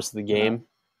throughout the course of the game.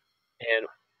 And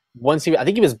I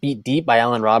think he was beat deep by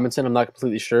Allen Robinson. I'm not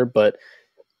completely sure, but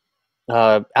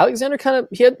Alexander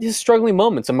he had his struggling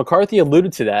moments, and McCarthy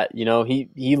alluded to that.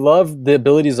 He loved the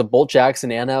abilities of both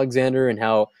Jackson and Alexander and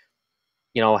how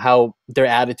their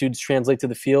attitudes translate to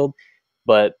the field.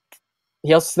 But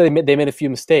he also said they made a few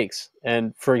mistakes.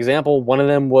 And for example, one of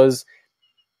them was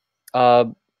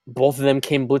both of them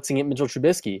came blitzing at Mitchell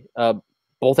Trubisky,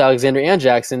 both Alexander and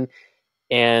Jackson.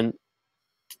 And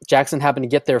Jackson happened to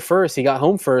get there first. He got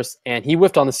home first, and he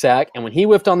whiffed on the sack. And when he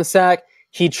whiffed on the sack,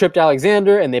 he tripped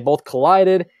Alexander, and they both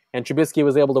collided. And Trubisky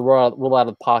was able to roll out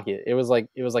of the pocket. It was like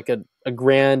a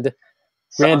grand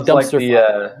dumpster.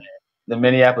 Like the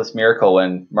Minneapolis Miracle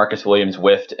when Marcus Williams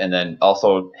whiffed and then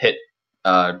also hit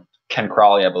Ken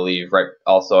Crawley, I believe, right,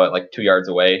 also at like 2 yards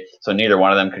away. So neither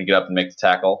one of them could get up and make the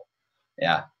tackle.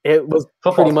 Yeah, it was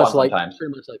pretty much like that.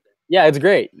 Yeah, it's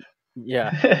great.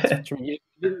 Yeah, you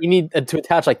need to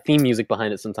attach like theme music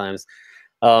behind it sometimes.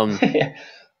 Oh yeah.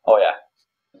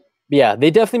 Yeah,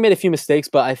 they definitely made a few mistakes,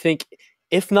 but I think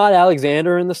if not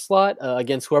Alexander in the slot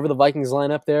against whoever the Vikings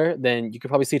line up there, then you could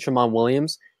probably see Tramon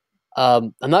Williams.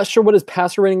 I'm not sure what his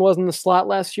passer rating was in the slot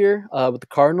last year with the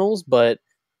Cardinals, but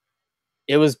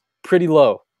it was pretty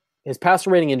low. His passer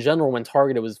rating in general when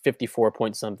targeted was 54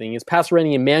 point something. His passer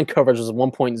rating in man coverage was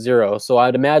 1.0. So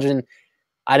I'd imagine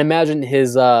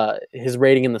his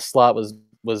rating in the slot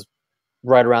was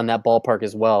right around that ballpark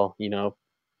as well.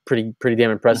 Pretty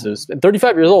damn impressive. Mm-hmm. And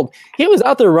 35 years old, he was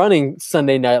out there running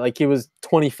Sunday night like he was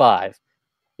 25.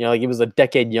 Like he was a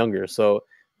decade younger. So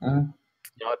Mm-hmm.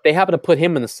 if they happen to put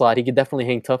him in the slot, he could definitely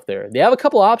hang tough there. They have a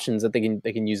couple options that they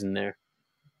can use in there.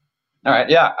 All right,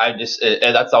 yeah,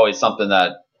 that's always something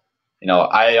that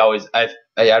I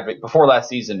advocate before last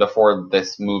season, before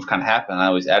this move kind of happened. I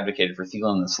always advocated for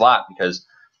Thielen in the slot because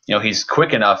he's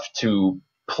quick enough to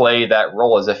play that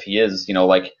role as if he is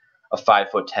like a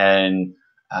 5'10",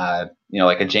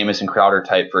 like a Jamison Crowder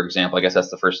type, for example. I guess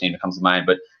that's the first name that comes to mind,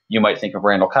 but you might think of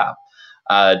Randall Cobb,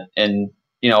 and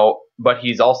but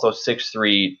he's also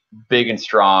 6'3", big and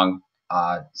strong.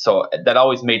 So that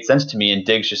always made sense to me, and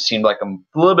Diggs just seemed like a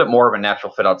little bit more of a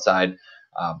natural fit outside.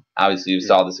 Obviously, you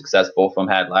saw the success both of them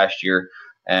had last year,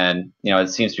 and it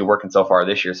seems to be working so far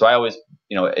this year. So I always,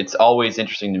 it's always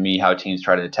interesting to me how teams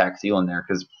try to attack Thielen there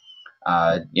because,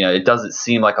 it doesn't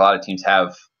seem like a lot of teams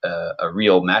have a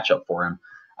real matchup for him.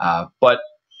 But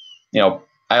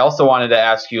I also wanted to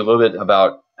ask you a little bit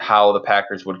about how the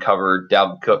Packers would cover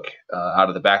Dalvin Cook out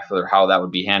of the backfield, or how that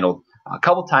would be handled. A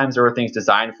couple times there were things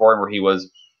designed for him where he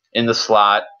was in the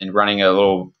slot and running a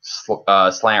little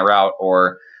slant route,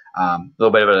 or a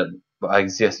little bit of I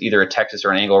guess either a Texas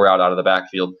or an angle route out of the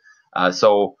backfield.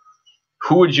 So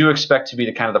who would you expect to be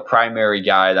the kind of the primary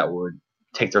guy that would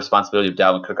take the responsibility of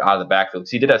Dalvin Cook out of the backfield?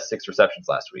 Because he did have 6 receptions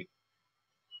last week.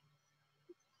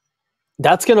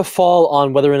 That's going to fall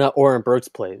on whether or not Oren Burks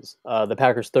plays, the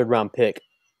Packers' third-round pick.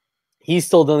 He's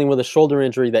still dealing with a shoulder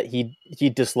injury that he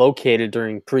dislocated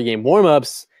during pregame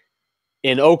warmups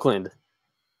in Oakland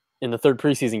in the third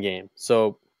preseason game.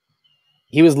 So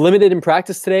he was limited in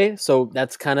practice today, so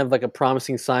that's kind of like a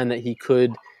promising sign that he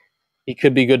could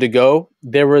be good to go.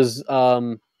 There was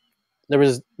no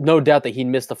doubt that he'd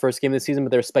missed the first game of the season, but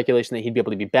there was speculation that he'd be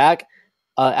able to be back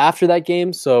after that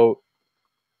game. So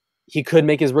he could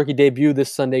make his rookie debut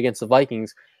this Sunday against the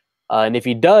Vikings. And if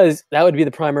he does, that would be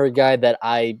the primary guy that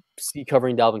I see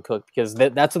covering Dalvin Cook, because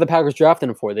that's what the Packers drafted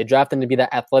him for. They drafted him to be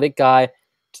that athletic guy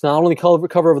to not only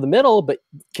cover over the middle, but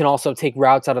can also take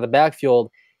routes out of the backfield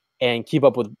and keep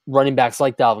up with running backs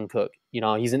like Dalvin Cook.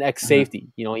 He's an ex-safety.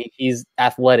 He's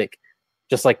athletic,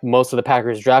 just like most of the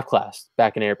Packers draft class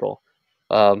back in April.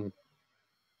 So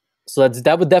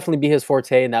that would definitely be his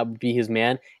forte, and that would be his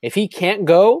man. If he can't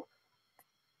go,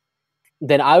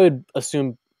 then I would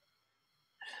assume,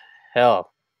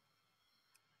 hell,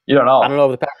 you don't know. I don't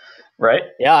know if the Packers, right?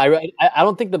 Yeah, I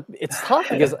don't think it's tough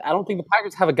because I don't think the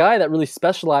Packers have a guy that really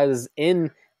specializes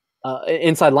in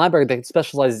inside linebacker that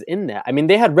specializes in that. I mean,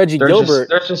 they had Reggie Gilbert.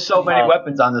 There's just so many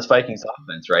weapons on this Vikings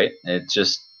offense, right? It's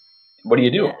just, what do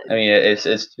you do? Yeah. I mean, it's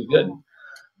too good.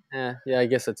 Yeah, I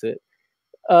guess that's it.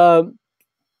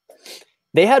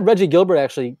 They had Reggie Gilbert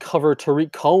actually cover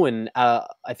Tariq Cohen. I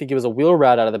think it was a wheel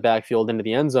route out of the backfield into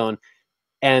the end zone,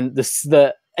 and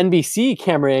the NBC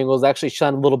camera angles actually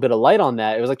shone a little bit of light on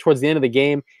that. It was like towards the end of the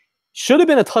game. Should have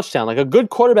been a touchdown. Like a good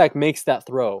quarterback makes that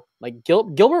throw. Like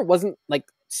Gilbert wasn't like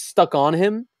stuck on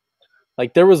him.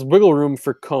 Like there was wiggle room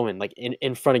for Cohen, like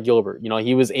in front of Gilbert.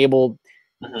 He was able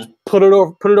to put it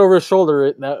over his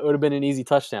shoulder. That would have been an easy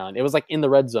touchdown. It was like in the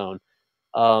red zone.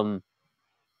 A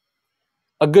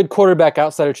good quarterback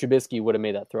outside of Trubisky would have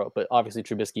made that throw, but obviously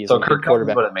Trubisky is a good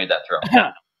quarterback. Would have made that throw.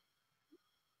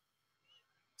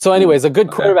 So, anyways, a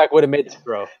good quarterback would have made that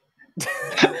throw.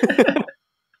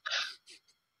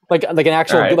 like an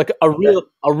actual, right. Like a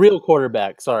real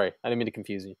quarterback. Sorry, I didn't mean to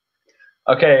confuse you.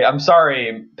 Okay, I'm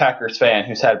sorry, Packers fan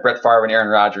who's had Brett Favre and Aaron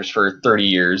Rodgers for 30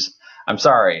 years. I'm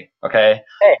sorry. Okay.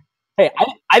 Hey,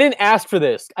 I didn't ask for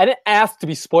this. I didn't ask to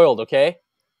be spoiled. Okay.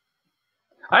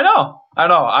 I know.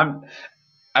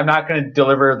 I'm not going to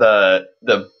deliver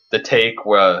the take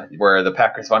where the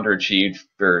Packers have underachieved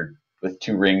with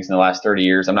 2 rings in the last 30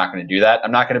 years. I'm not going to do that.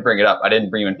 I'm not going to bring it up. I didn't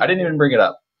even bring it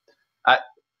up.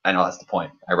 I know that's the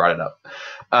point. I brought it up.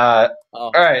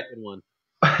 All right. Good one.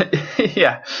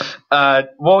 Yeah.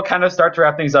 We'll kind of start to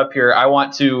wrap things up here. I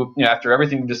want to, after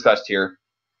everything we've discussed here,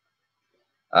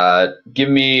 give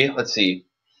me, let's see,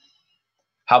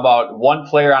 how about one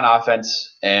player on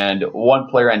offense and one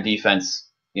player on defense,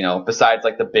 besides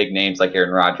like the big names like Aaron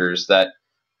Rodgers, that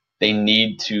they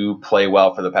need to play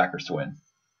well for the Packers to win?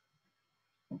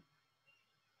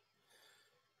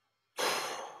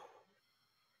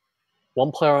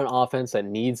 One player on offense that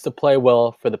needs to play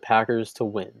well for the Packers to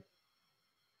win.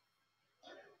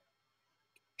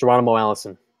 Geronimo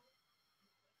Allison.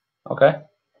 Okay.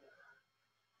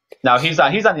 Now he's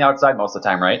on the outside most of the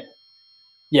time, right?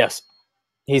 Yes.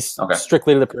 He's Okay.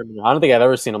 strictly to the perimeter. I don't think I've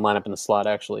ever seen him line up in the slot,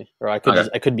 actually. Or I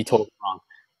could be totally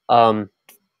wrong.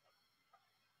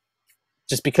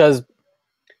 Just because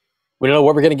we don't know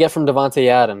what we're going to get from Devontae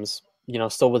Adams,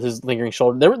 still with his lingering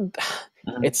shoulder.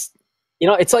 It's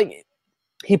like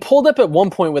he pulled up at one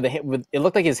point with it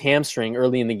looked like his hamstring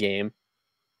early in the game.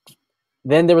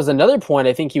 Then there was another point,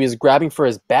 I think he was grabbing for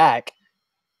his back,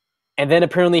 and then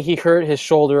apparently he hurt his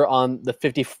shoulder on the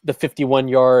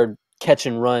 51-yard catch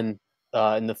and run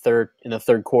in the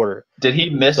third quarter. Did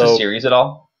he miss a series at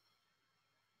all?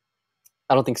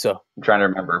 I don't think so. I'm trying to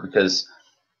remember because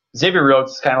Xavier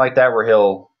Rhodes is kind of like that, where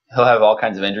he'll have all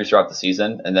kinds of injuries throughout the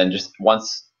season, and then just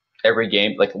once every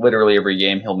game, like literally every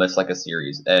game, he'll miss like a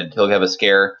series, and he'll have a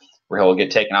scare where he'll get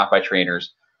taken off by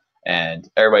trainers, and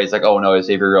everybody's like, "Oh no,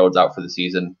 Xavier Rhodes out for the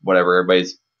season." Whatever,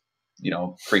 everybody's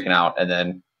freaking out, and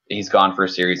then he's gone for a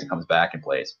series and comes back and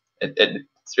plays.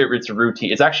 It's a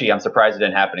routine. It's actually, I'm surprised it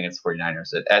didn't happen against the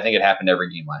 49ers. I think it happened every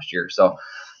game last year. So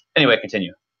anyway,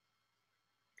 continue.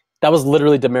 That was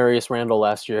literally Demarius Randall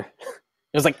last year.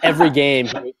 It was like every game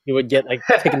he would get like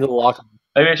taken to the locker room.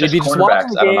 Maybe it's just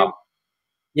cornerbacks. I don't know.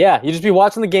 Yeah, you'd just be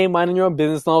watching the game, minding your own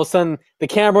business, and all of a sudden the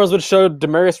cameras would show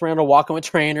Demarius Randall walking with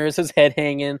trainers, his head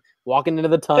hanging, walking into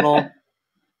the tunnel,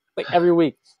 like every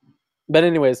week. But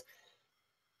anyways,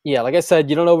 yeah, like I said,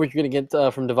 you don't know what you're going to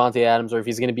get from Devontae Adams or if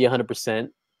he's going to be 100%.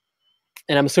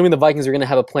 And I'm assuming the Vikings are going to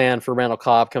have a plan for Randall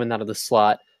Cobb coming out of the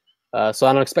slot. So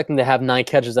I don't expect him to have 9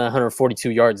 catches and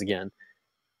 142 yards again.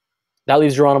 That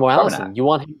leaves Geronimo Allison. You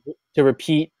want him to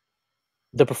repeat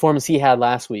the performance he had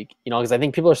last week, because I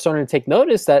think people are starting to take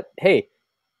notice that, hey,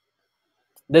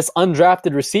 this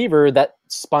undrafted receiver that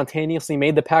spontaneously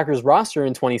made the Packers roster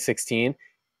in 2016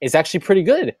 is actually pretty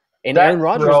good. And that Aaron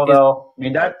Rodgers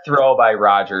that throw by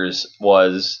Rodgers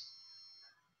was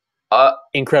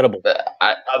incredible.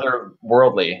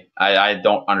 Otherworldly. I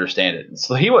don't understand it.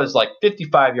 So he was like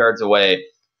 55 yards away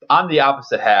on the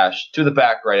opposite hash to the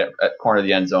back right at corner of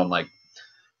the end zone. Like,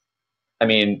 I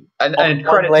mean, and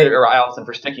credit to Allison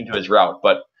for sticking to his route,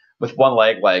 but with one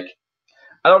leg, like,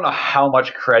 I don't know how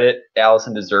much credit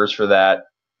Allison deserves for that.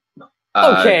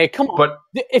 Okay, come on. But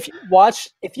if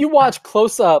you watch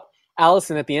close up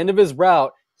Allison at the end of his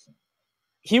route,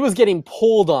 he was getting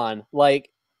pulled on.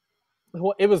 Like,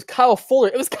 it was Kyle Fuller.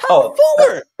 It was Kyle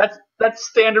Fuller. That's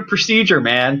standard procedure,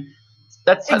 man.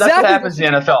 That's what happens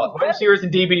in the NFL. Wide receivers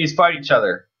and DBs fight each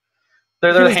other.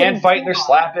 They're hand fighting. They're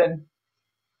slapping.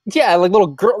 Yeah, like little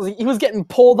girls. He was getting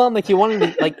pulled on like he wanted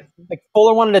to, like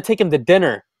Fuller wanted to take him to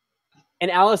dinner, and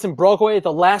Allison broke away at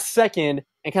the last second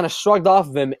and kind of shrugged off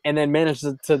of him, and then managed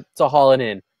to haul it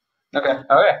in. Okay.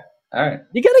 All right.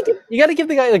 You gotta give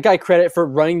the guy credit for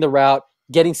running the route,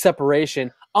 getting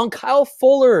separation on Kyle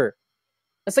Fuller.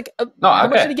 That's like how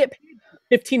much did he get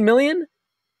paid? $15 million?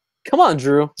 Come on,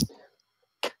 Drew.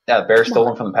 Yeah, the Bears stole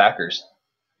him from the Packers.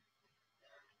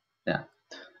 Yeah.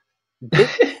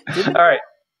 All right.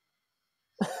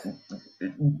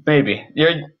 Maybe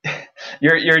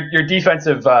your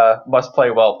defensive must play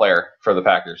well player for the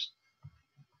Packers.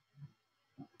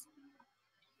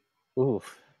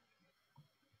 Oof.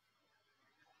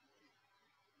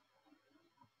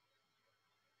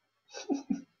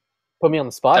 Put me on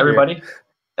the spot. Everybody,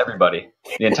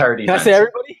 the entire defense. Can I say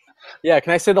everybody? Yeah.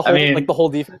 Can I say the whole the whole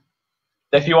defense?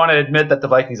 If you want to admit that the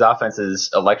Vikings offense is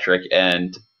electric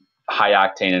and high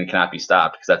octane and cannot be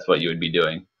stopped, because that's what you would be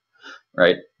doing.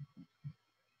 Right.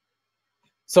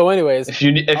 So, anyways, if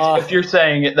you're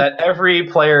saying that every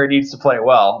player needs to play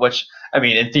well, which I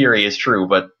mean in theory is true,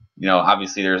 but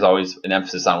obviously there's always an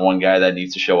emphasis on one guy that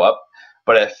needs to show up.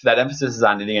 But if that emphasis is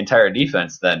on the entire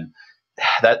defense, then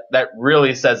that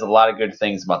really says a lot of good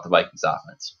things about the Vikings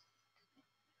offense.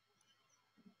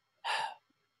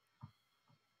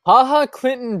 Ha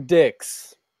Clinton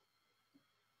Dix.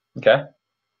 Okay.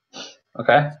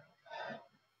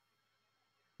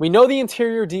 We know the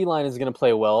interior D-line is going to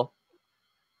play well.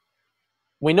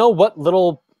 We know what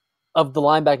little of the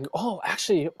linebacker. Oh,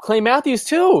 actually, Clay Matthews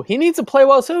too. He needs to play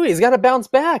well too. He's got to bounce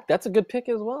back. That's a good pick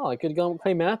as well. I could go with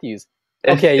Clay Matthews.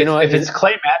 Okay, you know what? If it's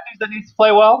Clay Matthews that needs to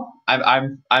play well,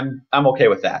 I'm okay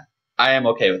with that. I am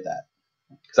okay with that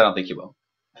because I don't think he will.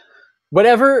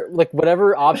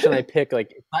 Whatever option I pick,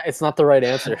 it's not the right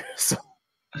answer. So.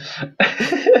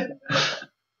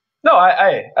 No,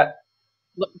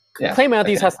 Look, Clay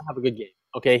Matthews has to have a good game.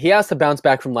 Okay, he has to bounce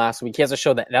back from last week. He has to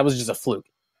show that was just a fluke.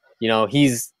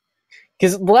 Because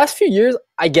the last few years,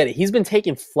 I get it. He's been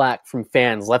taking flack from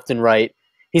fans left and right.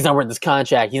 He's not worth this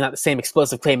contract. He's not the same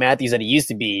explosive Clay Matthews that he used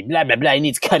to be. Blah, blah, blah. He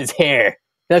needs to cut his hair.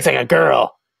 He looks like a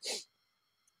girl.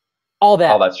 All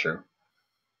that. Oh, that's true.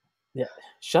 Yeah.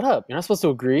 Shut up. You're not supposed to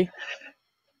agree.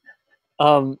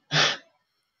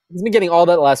 He's been getting all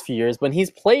that the last few years, but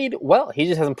he's played well. He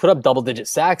just hasn't put up double-digit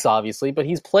sacks, obviously, but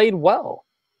he's played well.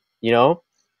 You know.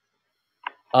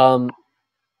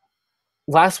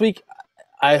 Last week,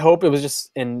 I hope it was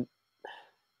just in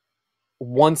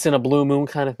once in a blue moon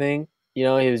kind of thing. You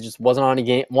know, he was just wasn't on a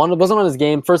game. Wasn't on his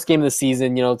game. First game of the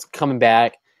season. You know, it's coming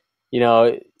back. You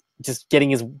know, just getting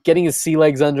his sea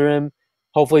legs under him.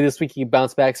 Hopefully this week he can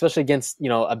bounce back, especially against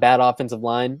a bad offensive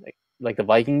line like the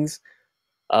Vikings.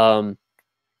 But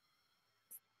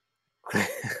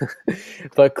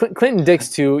Clinton Dix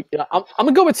too. I'm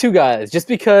gonna go with two guys just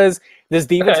because this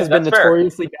defense has been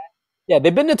notoriously bad. Yeah,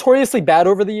 they've been notoriously bad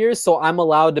over the years, so I'm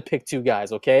allowed to pick two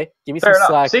guys. Okay, give me some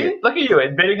slack. See, here. Look at you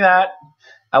admitting that.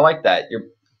 I like that.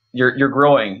 You're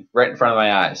growing right in front of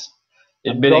my eyes.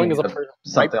 Admitting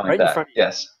something like that.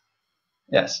 Yes.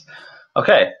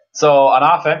 Okay. So on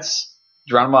offense,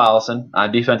 Geronimo Allison.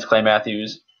 On defense, Clay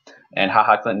Matthews and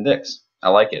Clinton Dix. I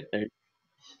like it.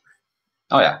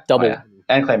 Oh yeah, double. Oh, yeah.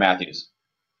 And Clay Matthews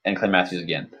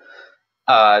again.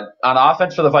 On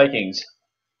offense for the Vikings,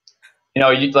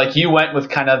 you went with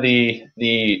kind of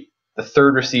the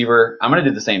third receiver. I'm going to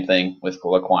do the same thing with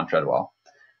Laquan Treadwell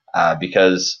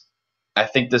because I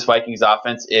think this Vikings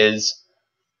offense is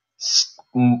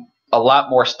a lot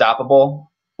more stoppable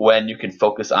when you can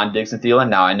focus on Diggs and Thielen.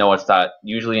 Now, I know it's not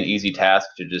usually an easy task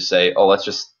to just say, oh, let's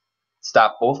just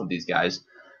stop both of these guys.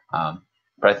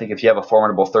 But I think if you have a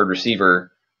formidable third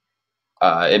receiver,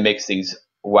 it makes things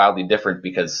wildly different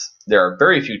because there are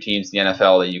very few teams in the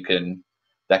NFL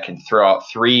that can throw out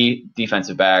three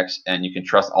defensive backs and you can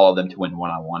trust all of them to win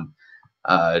one-on-one,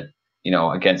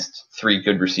 against three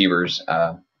good receivers,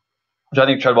 which I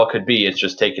think Treadwell could be. It's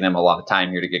just taking him a lot of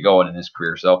time here to get going in his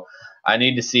career. So I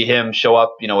need to see him show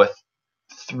up, with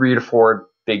 3 to 4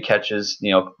 big catches,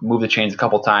 move the chains a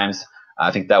couple times.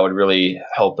 I think that would really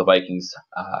help the Vikings,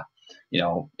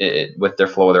 with their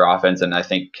flow of their offense, and I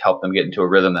think help them get into a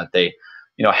rhythm that they,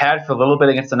 had for a little bit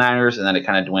against the Niners, and then it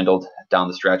kind of dwindled down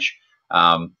the stretch.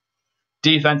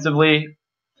 Defensively,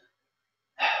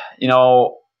 I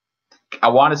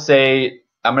want to say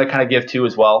I'm going to kind of give 2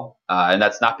 as well, and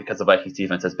that's not because the Vikings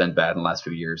defense has been bad in the last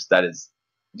few years. That is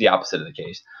the opposite of the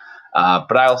case.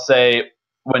 But I'll say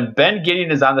when Ben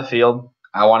Gideon is on the field,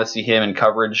 I want to see him in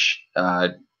coverage,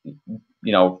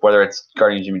 whether it's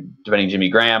defending Jimmy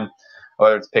Graham,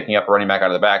 whether it's picking up a running back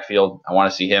out of the backfield. I want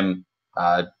to see him,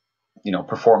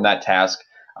 perform that task.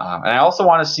 And I also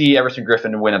want to see Everson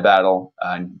Griffin win a battle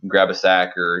and grab a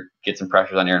sack or get some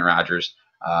pressures on Aaron Rodgers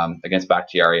against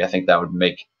Bakhtiari. I think that would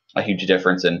make a huge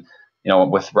difference. And,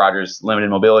 with Rodgers' limited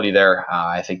mobility there,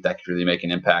 I think that could really make an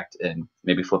impact and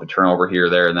maybe flip a turnover here or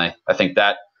there. And I think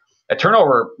that the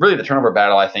turnover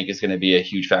battle, I think, is going to be a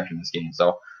huge factor in this game.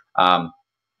 So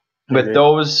with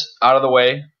those out of the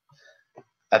way,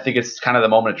 I think it's kind of the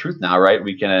moment of truth now, right?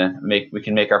 We can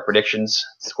make our predictions,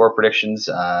 score predictions,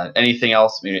 anything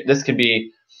else. I mean, this could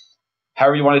be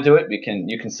however you want to do it.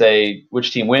 You can say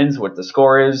which team wins, what the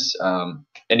score is,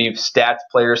 any stats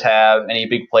players have, any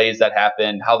big plays that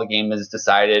happen, how the game is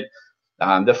decided.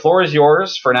 The floor is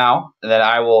yours for now, and then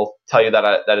I will tell you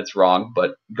that it's wrong.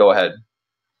 But go ahead.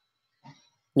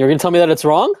 You're going to tell me that it's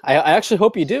wrong? I actually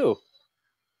hope you do.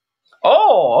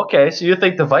 Oh, okay. So you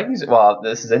think the Vikings? Well,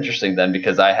 this is interesting then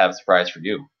because I have a surprise for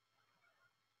you.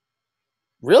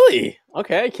 Really?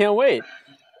 Okay, I can't wait.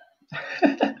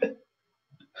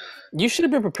 You should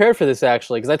have been prepared for this,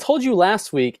 actually, because I told you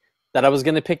last week that I was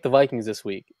going to pick the Vikings this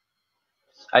week.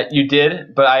 You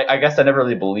did, but I guess I never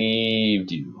really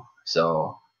believed you.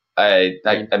 So I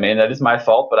mean, that is my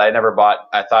fault, but I never bought.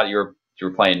 I thought you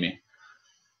were playing me.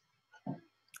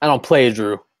 I don't play,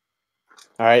 Drew.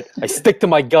 All right, I stick to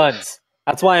my guns.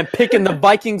 That's why I'm picking the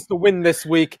Vikings to win this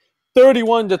week,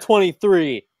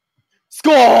 31-23.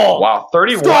 Score! Wow,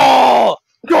 31. Score!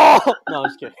 Score! No, I'm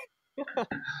just kidding.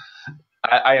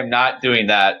 I am not doing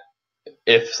that.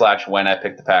 If/when I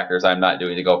pick the Packers, I'm not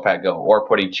doing the Go Pack Go or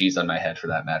putting cheese on my head for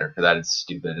that matter, because that is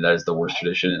stupid and that is the worst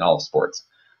tradition in all of sports.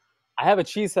 I have a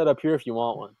cheese head up here if you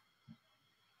want one.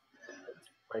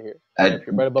 Right here.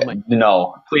 Right above my.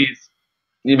 No, please.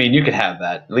 I mean, you can have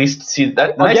that. At least, see,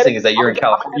 that the nice thing is that you're in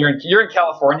California. You're in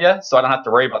California, so I don't have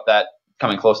to worry about that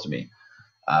coming close to me.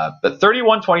 But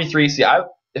 31-23. See,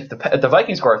 if the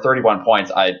Vikings score 31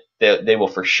 points, they will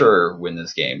for sure win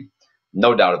this game,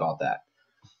 no doubt about that.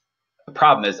 The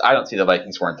problem is, I don't see the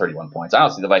Vikings scoring 31 points. I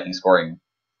don't see the Vikings scoring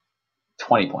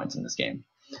 20 points in this game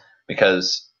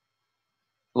because,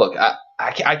 look,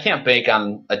 I can't bank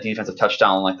on a defensive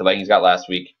touchdown like the Vikings got last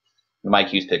week. Mike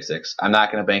Hughes pick six. I'm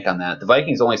not going to bank on that. The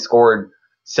Vikings only scored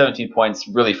 17 points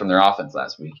really from their offense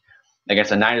last week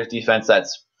against a Niners defense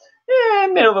that's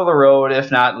middle of the road,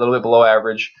 if not a little bit below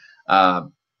average.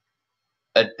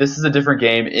 This is a different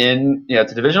game.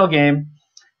 It's a divisional game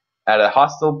at a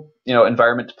hostile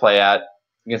environment to play at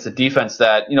against a defense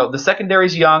that the secondary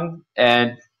is young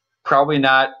and probably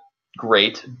not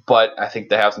great, but I think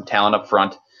they have some talent up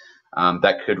front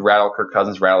that could rattle Kirk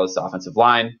Cousins, rattle his offensive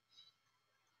line.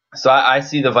 So I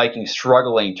see the Vikings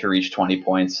struggling to reach 20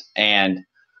 points. And,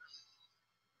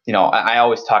 I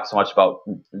always talk so much about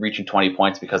reaching 20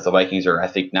 points because the Vikings are, I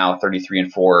think, now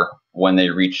 33-4 when they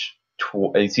reach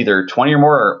it's either 20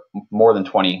 or more than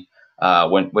 20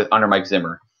 under Mike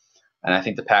Zimmer. And I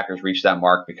think the Packers reached that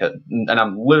mark and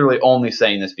I'm literally only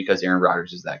saying this because Aaron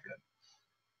Rodgers is that good.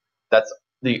 That's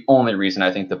the only reason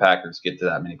I think the Packers get to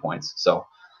that many points. So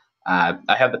I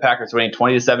have the Packers winning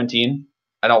 20-17.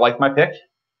 I don't like my pick,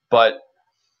 but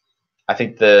I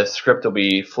think the script will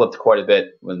be flipped quite a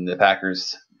bit when the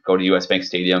Packers go to US Bank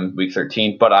Stadium week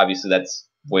 13, but obviously that's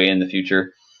way in the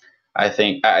future. I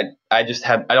think I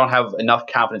don't have enough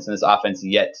confidence in this offense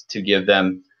yet to give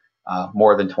them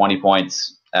more than 20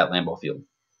 points at Lambeau Field.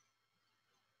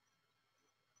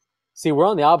 See, we're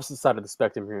on the opposite side of the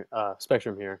spectrum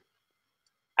here.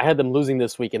 I had them losing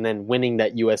this week and then winning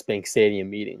that US Bank Stadium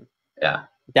meeting. Yeah,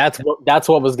 that's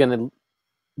what was going to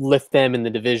lift them in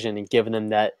the division and giving them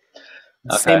that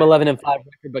same 11-5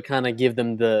 record, but kind of give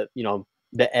them the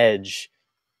the edge.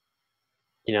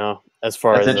 As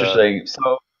far that's as interesting.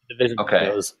 So division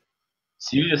goes.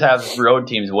 So you just have road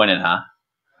teams winning, huh?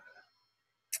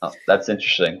 Oh, that's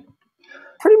interesting.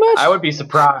 Pretty much. I would be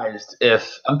surprised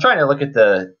if I'm trying to look at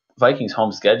the Vikings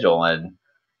home schedule and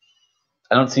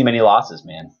I don't see many losses,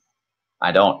 man.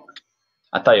 I don't.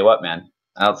 I'll tell you what, man.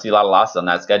 I don't see a lot of losses on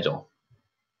that schedule.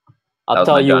 I'll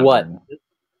tell you what.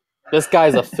 This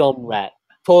guy's a film rat.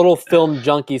 Total film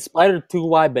junkie. Spider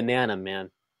 2Y banana, man.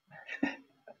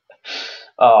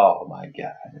 Oh my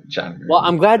God, John Gruden. Well,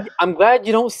 I'm glad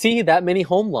you don't see that many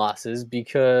home losses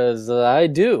because I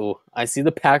do. I see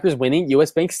the Packers winning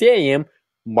US Bank Stadium.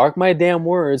 Mark my damn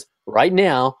words right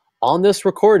now on this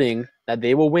recording that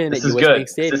they will win at US Bank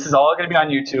Stadium. This is all going to be on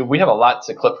YouTube. We have a lot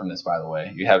to clip from this, by the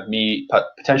way. You have me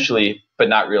potentially, but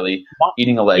not really,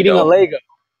 eating a Lego. Eating a Lego.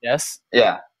 Yes.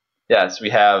 Yeah. Yes, we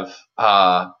have.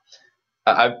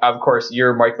 Of course,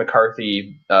 your Mike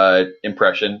McCarthy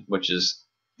impression, which is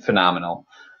phenomenal.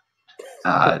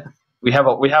 We have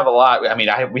a lot. I mean,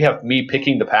 we have me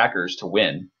picking the Packers to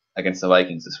win against the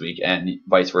Vikings this week, and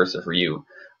vice versa for you.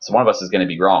 So one of us is going to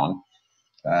be wrong.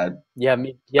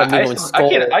 Me going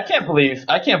I can't believe.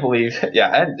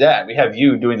 Yeah, we have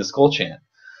you doing the skull chant.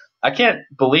 I can't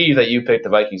believe that you picked the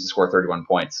Vikings to score 31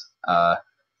 points.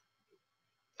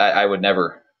 I would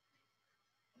never.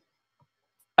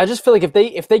 I just feel like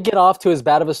if they get off to as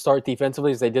bad of a start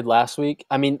defensively as they did last week,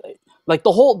 I mean, like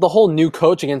the whole new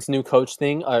coach against new coach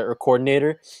thing or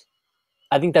coordinator,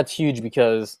 I think that's huge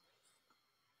because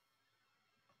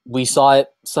we saw it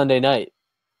Sunday night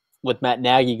with Matt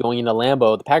Nagy going into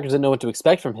Lambeau. The Packers didn't know what to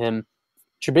expect from him.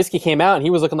 Trubisky came out and he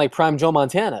was looking like prime Joe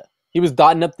Montana. He was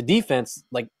dotting up the defense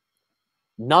like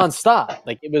nonstop.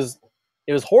 Like it was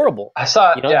horrible. I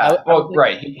saw.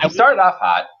 Right. He started off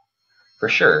hot for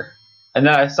sure. And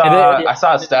then I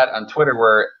saw a stat on Twitter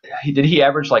where he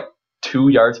average like 2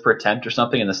 yards per attempt or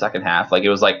something in the second half. Like it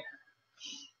was like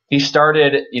he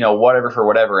started,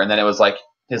 whatever, and then it was like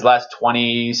his last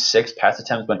 26 pass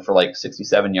attempts went for like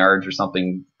 67 yards or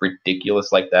something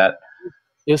ridiculous like that.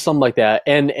 It was something like that.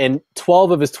 And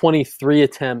 12 of his 23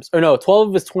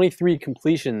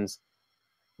 completions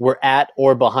were at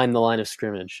or behind the line of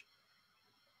scrimmage.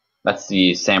 That's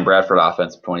the Sam Bradford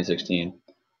offense of 2016.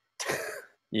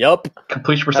 Yep.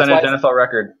 Completion percentage, NFL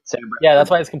record. Yeah, that's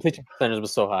why his completion percentage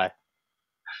was so high.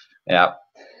 Yeah.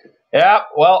 Yeah,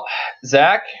 well,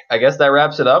 Zach, I guess that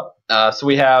wraps it up. So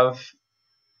we have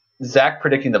Zach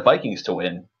predicting the Vikings to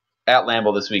win at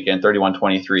Lambeau this weekend,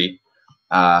 31-23.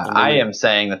 I am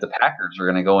saying that the Packers are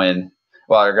going to go in,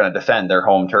 they're going to defend their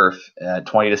home turf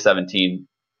 20-17,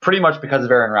 pretty much because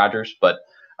of Aaron Rodgers, but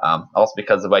also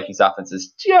because the Vikings offense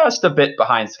is just a bit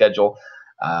behind schedule.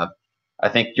 I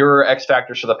think your X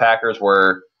factors for the Packers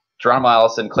were Geronimo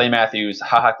Allison, Clay Matthews,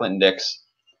 Clinton Dix,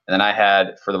 and then I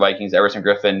had for the Vikings Everson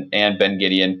Griffin and Ben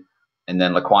Gideon, and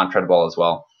then Laquan Treadwell as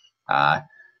well. I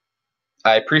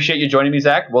appreciate you joining me,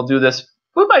 Zach. We'll do this.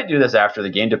 We might do this after the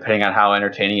game, depending on how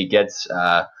entertaining it gets.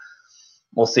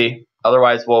 We'll see.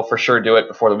 Otherwise, we'll for sure do it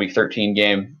before the Week 13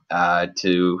 game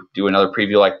to do another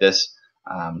preview like this.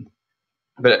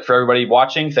 But for everybody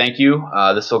watching, thank you.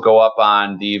 This will go up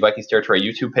on the Vikings Territory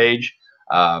YouTube page.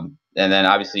 And then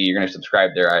obviously you're going to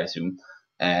subscribe there, I assume.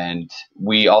 And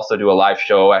we also do a live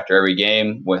show after every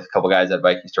game with a couple guys at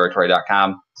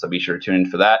VikingsTerritory.com. So be sure to tune in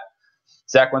for that.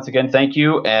 Zach, once again, thank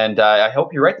you. And I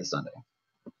hope you're right this Sunday.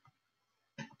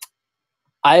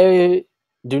 I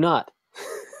do not.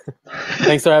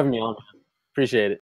 Thanks for having me on. Appreciate it.